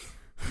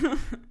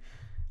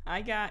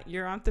 I got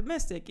you're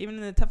optimistic. Even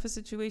in the toughest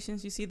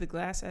situations, you see the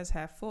glass as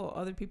half full.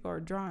 Other people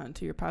are drawn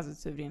to your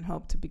positivity and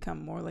hope to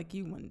become more like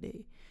you one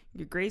day.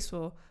 You're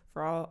graceful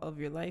for all of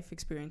your life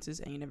experiences,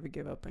 and you never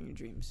give up on your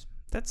dreams.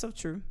 That's so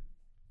true.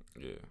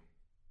 Yeah.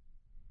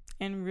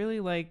 And really,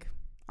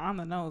 on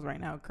the nose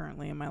right now,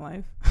 currently in my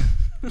life.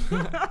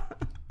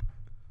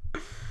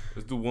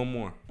 Let's do one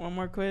more. One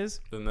more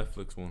quiz. The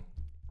Netflix one.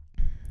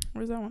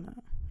 Where's that one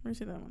at? Where's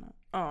that one at?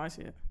 Oh, I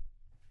see it.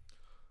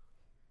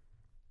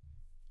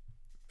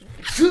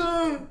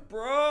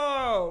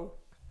 Bro,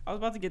 I was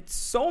about to get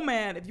so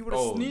mad if you would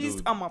have sneezed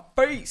dude. on my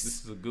face.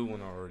 This is a good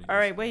one already. All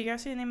right, wait, you gotta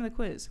say the name of the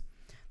quiz.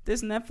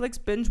 This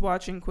Netflix binge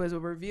watching quiz will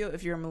reveal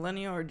if you're a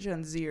millennial or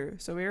Gen Zer.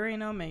 So we already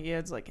know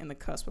Meghead's in the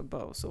cusp of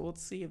both. So we'll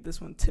see if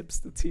this one tips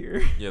the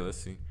tier. Yeah, let's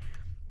see.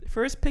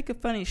 First, pick a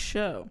funny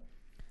show.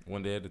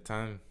 One day at a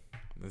time.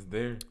 It's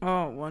there.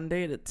 Oh, one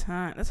day at a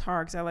time. That's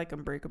hard because I like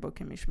Unbreakable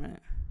Kimmy Schmidt.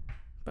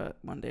 But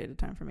one day at a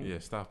time for me. Yeah,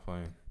 stop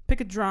playing.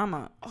 Pick a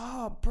drama.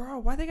 Oh, bro,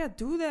 why they gotta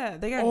do that?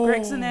 They got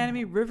Greg's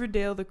Anatomy,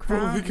 Riverdale, The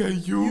Crown. Bro, they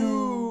got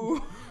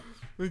you.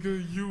 They got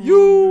you.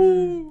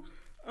 You.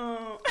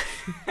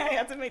 I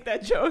had to make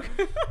that joke.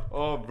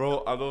 Oh,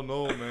 bro, I don't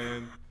know,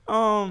 man.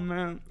 Oh,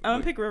 man. I'm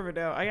gonna pick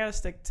Riverdale. I gotta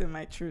stick to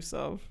my true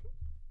self.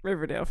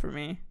 Riverdale for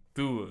me.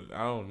 Dude,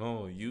 I don't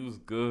know. You's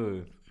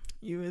good.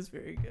 You is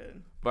very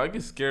good. But I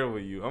get scared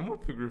with you. I'm gonna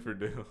pick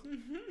Riverdale.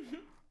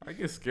 I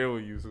get scared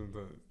with you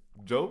sometimes.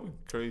 Joe be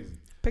crazy.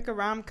 Pick a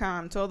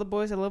rom-com. To All the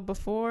Boys I Loved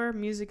Before.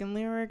 Music and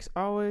lyrics.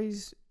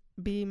 Always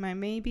Be My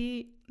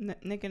Maybe.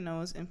 Nick and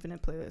Noah's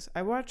Infinite Playlist.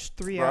 I watched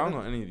three. Bro, I don't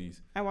know any of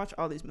these. I watch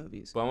all these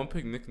movies. But I'm gonna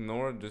pick Nick and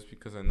Noah just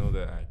because I know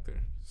that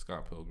actor,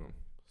 Scott Pilgrim.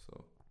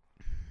 So.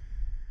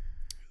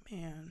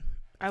 Man,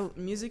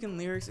 Music and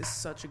Lyrics is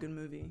such a good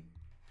movie.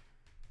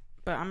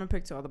 But I'm gonna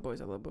pick To All the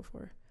Boys I Loved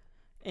Before.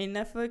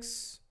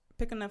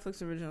 Pick a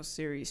Netflix original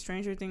series.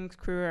 Stranger Things,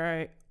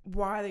 Queer Eye.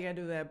 Why they gotta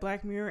do that?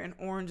 Black Mirror and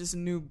Orange is the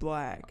New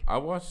Black. I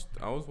was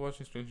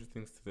watching Stranger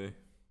Things today.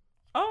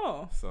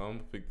 Oh. So I'm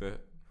gonna pick that.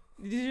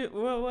 Did you?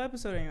 What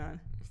episode are you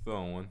on? I'm still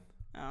on one.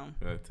 Oh.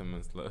 We got 10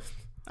 minutes left.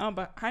 Oh,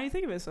 but how do you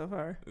think of it so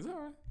far? It's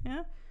alright.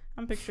 Yeah,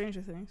 I'm pick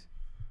Stranger Things.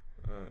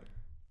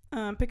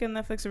 Alright. Pick a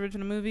Netflix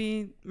original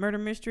movie: Murder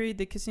Mystery,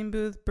 The Kissing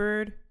Booth,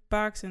 Bird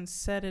Box, and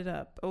Set It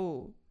Up.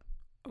 Oh,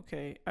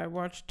 okay. I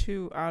watched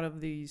 2 out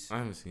of these. I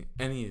haven't seen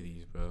any of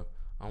these, bro.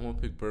 I want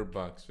to pick Bird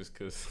Box just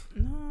because.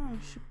 No, you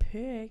should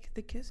pick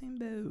The Kissing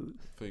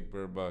Booth. Pick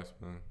Bird Box,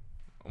 man.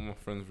 All my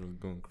friends were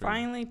going crazy.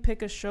 Finally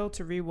pick a show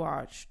to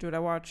rewatch. Dude, I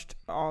watched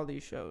all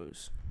these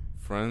shows.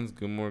 Friends,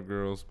 Gilmore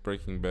Girls,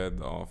 Breaking Bad,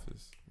 The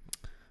Office.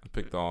 I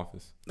picked The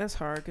Office. That's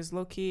hard because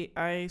low-key,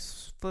 I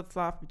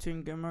flip-flop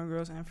between Gilmore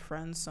Girls and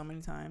Friends so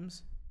many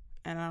times.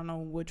 And I don't know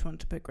which one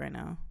to pick right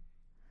now.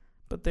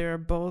 But they're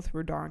both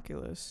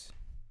ridiculous.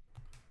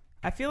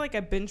 I feel like I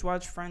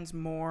binge-watch Friends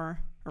more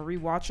or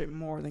rewatch it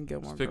more than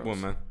Gilmore Just pick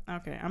Girls. one, man.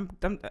 Okay,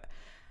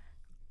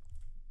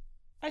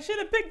 I should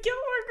have picked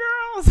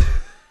Gilmore Girls.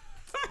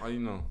 How you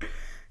know?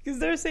 Because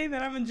they're saying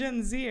that I'm a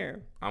Gen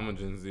Zer. I'm a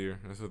Gen Zer.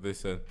 That's what they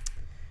said.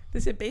 They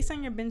said based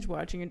on your binge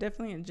watching, you're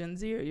definitely a Gen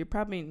Zer. You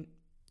probably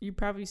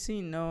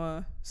seen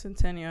Noah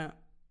Centineo.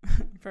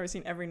 You've probably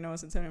seen every Noah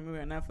Centineo movie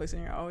on Netflix,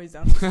 and you're always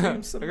down to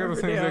stream some I got the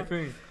same Riverdale. exact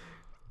thing.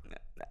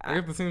 I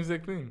got the same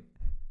exact thing.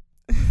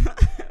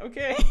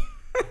 Okay.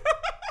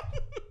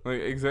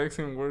 Like exact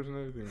same words and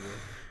everything,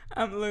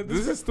 bro. Look,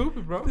 This is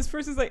stupid, bro. This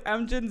person's like,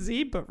 I'm Gen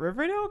Z, but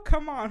Riverdale?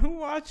 Come on, who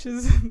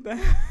watches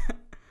that?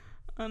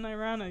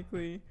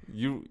 Unironically.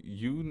 He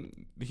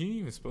didn't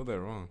even spell that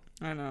wrong.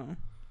 I know.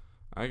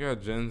 I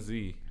got Gen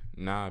Z.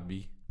 Nah,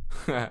 B.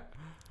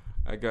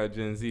 I got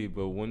Gen Z,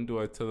 but when do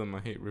I tell them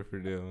I hate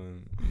Riverdale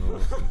and no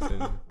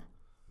Centennial?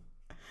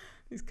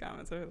 These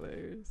comments are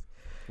hilarious.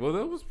 Well,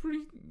 that was pretty.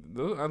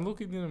 I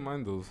low-key didn't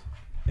mind those.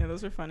 Yeah,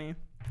 those are funny.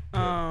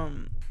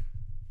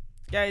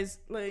 Guys,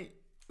 like,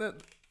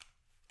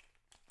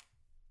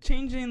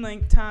 changing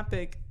like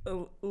topic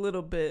a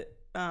little bit.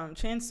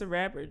 Chance the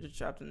Rapper just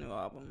dropped a new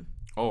album.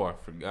 Oh, I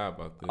forgot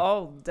about this.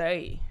 All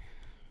Day.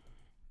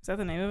 Is that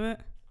the name of it?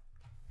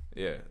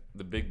 Yeah,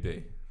 The Big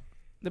Day.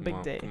 The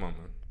Big Day. Come on,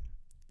 man.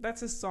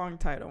 That's his song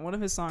title. One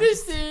of his songs.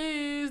 This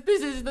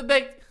is the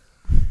day.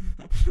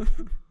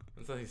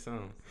 That's how he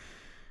sounds.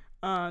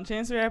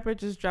 Chance the Rapper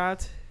just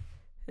dropped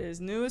his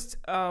newest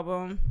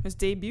album, his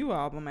debut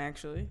album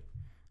actually,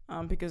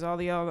 because all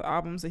the other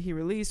albums that he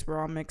released were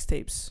all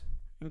mixtapes.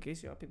 In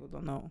case y'all people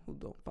don't know who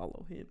don't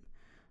follow him,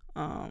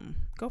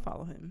 go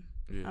follow him.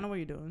 Yeah. I know what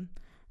you're doing.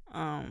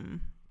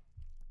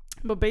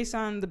 But based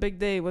on The Big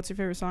Day, what's your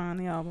favorite song on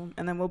the album?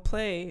 And then we'll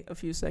play a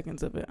few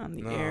seconds of it on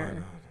the air.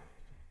 No.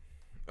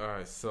 All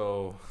right,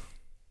 so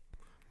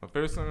my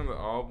favorite song on the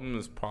album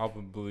is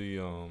probably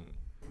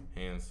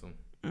 "Handsome."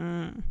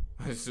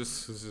 It's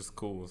just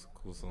cool. It's a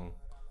cool song.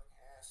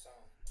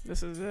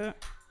 This is it.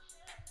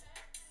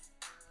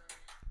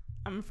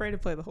 I'm afraid to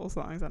play the whole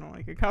songs. I don't want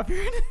to get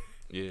copyrighted.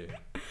 Yeah.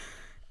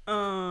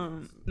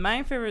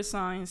 My favorite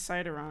song is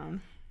Cideron.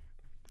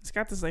 It's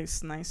got this like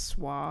nice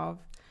suave,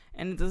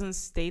 and it doesn't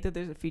state that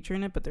there's a feature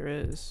in it, but there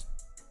is.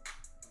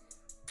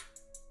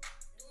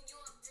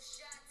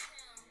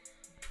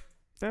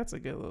 That's a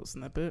good little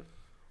snippet.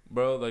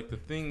 Bro, like the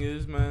thing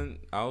is, man,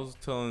 I was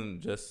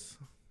telling Jess,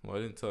 well, I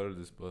didn't tell her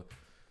this, but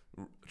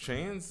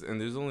Chance, and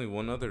there's only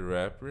one other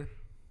rapper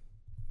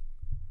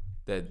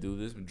that do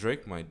this.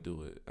 Drake might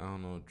do it. I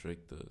don't know if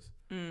Drake does.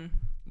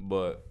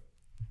 But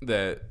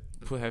that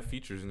have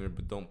features in there,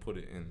 but don't put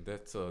it in.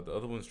 That's the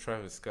other one's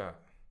Travis Scott.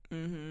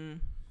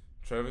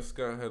 Travis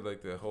Scott had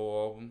like that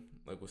whole album,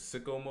 like with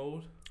Sicko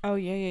Mode. Oh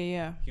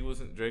yeah.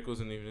 Drake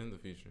wasn't even in the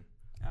feature.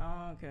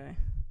 Oh, okay.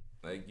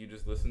 Like you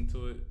just listen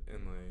to it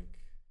and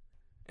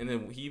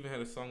then he even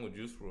had a song with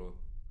Juice WRLD.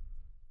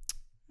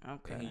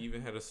 Okay. And he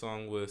even had a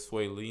song with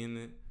Sway Lee in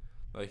it.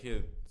 Like he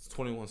had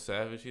 21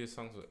 Savage. He had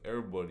songs with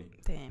everybody.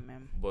 Damn,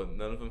 man. But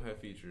none of them had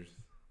features.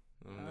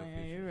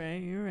 You're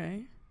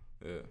right.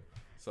 Yeah.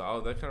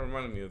 So that kind of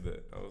reminded me of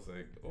that. I was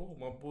like, oh,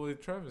 my boy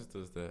Travis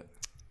does that.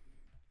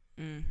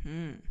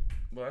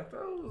 But I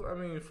thought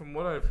it was, from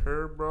what I've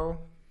heard, bro,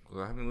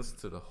 because I haven't listened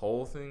to the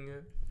whole thing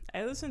yet.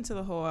 I listened to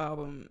the whole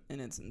album in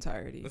its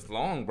entirety. It's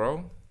long,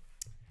 bro.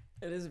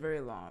 It is very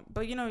long.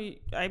 But,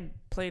 I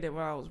played it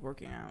while I was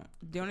working out.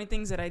 The only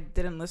things that I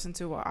didn't listen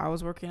to while I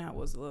was working out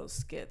was the little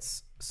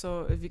skits.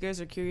 So if you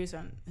guys are curious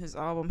on his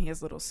album, he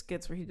has little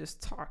skits where he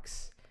just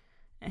talks.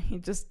 And he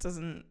just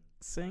doesn't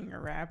sing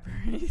or rap or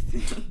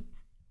anything.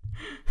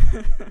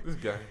 This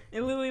guy.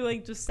 It literally,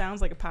 just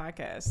sounds like a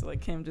podcast.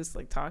 Like him just,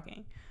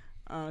 talking.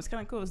 It's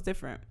kind of cool. It's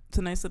different. It's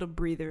a nice little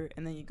breather.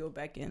 And then you go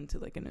back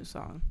into, a new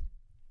song.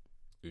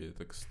 Yeah, it's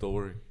like a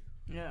story.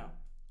 Yeah.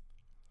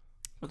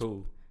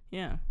 Cool.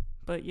 Yeah.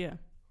 But yeah,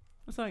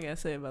 that's all I gotta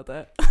say about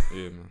that.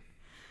 Yeah,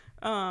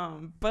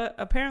 man. But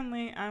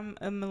apparently I'm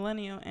a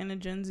millennial and a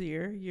Gen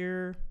Zer.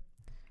 You're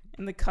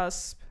in the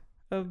cusp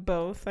of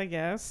both, I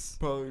guess.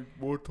 Probably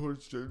more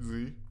towards Gen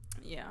Z.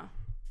 Yeah.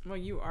 Well,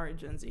 you are a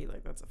Gen Z,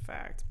 that's a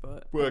fact.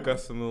 But Well, I got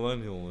some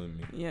millennial in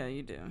me. yeah,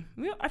 you do.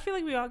 I feel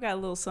like we all got a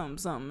little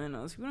something in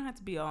us. We don't have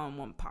to be all in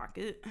one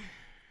pocket.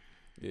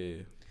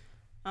 Yeah.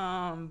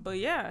 But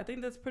yeah, I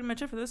think that's pretty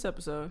much it for this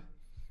episode.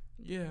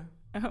 Yeah.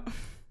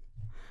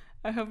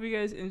 I hope you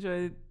guys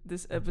enjoyed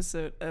this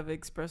episode of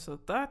Expresso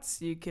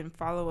Thoughts. You can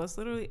follow us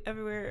literally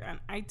everywhere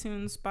on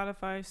iTunes,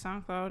 Spotify,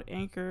 SoundCloud,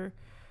 Anchor.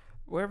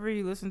 Wherever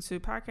you listen to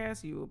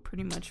podcasts, you will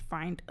pretty much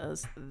find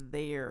us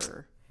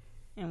there.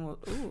 And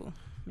we'll,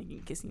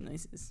 making kissing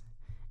noises.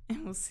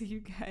 And we'll see you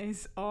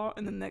guys all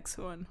in the next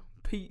one.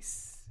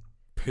 Peace.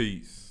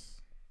 Peace.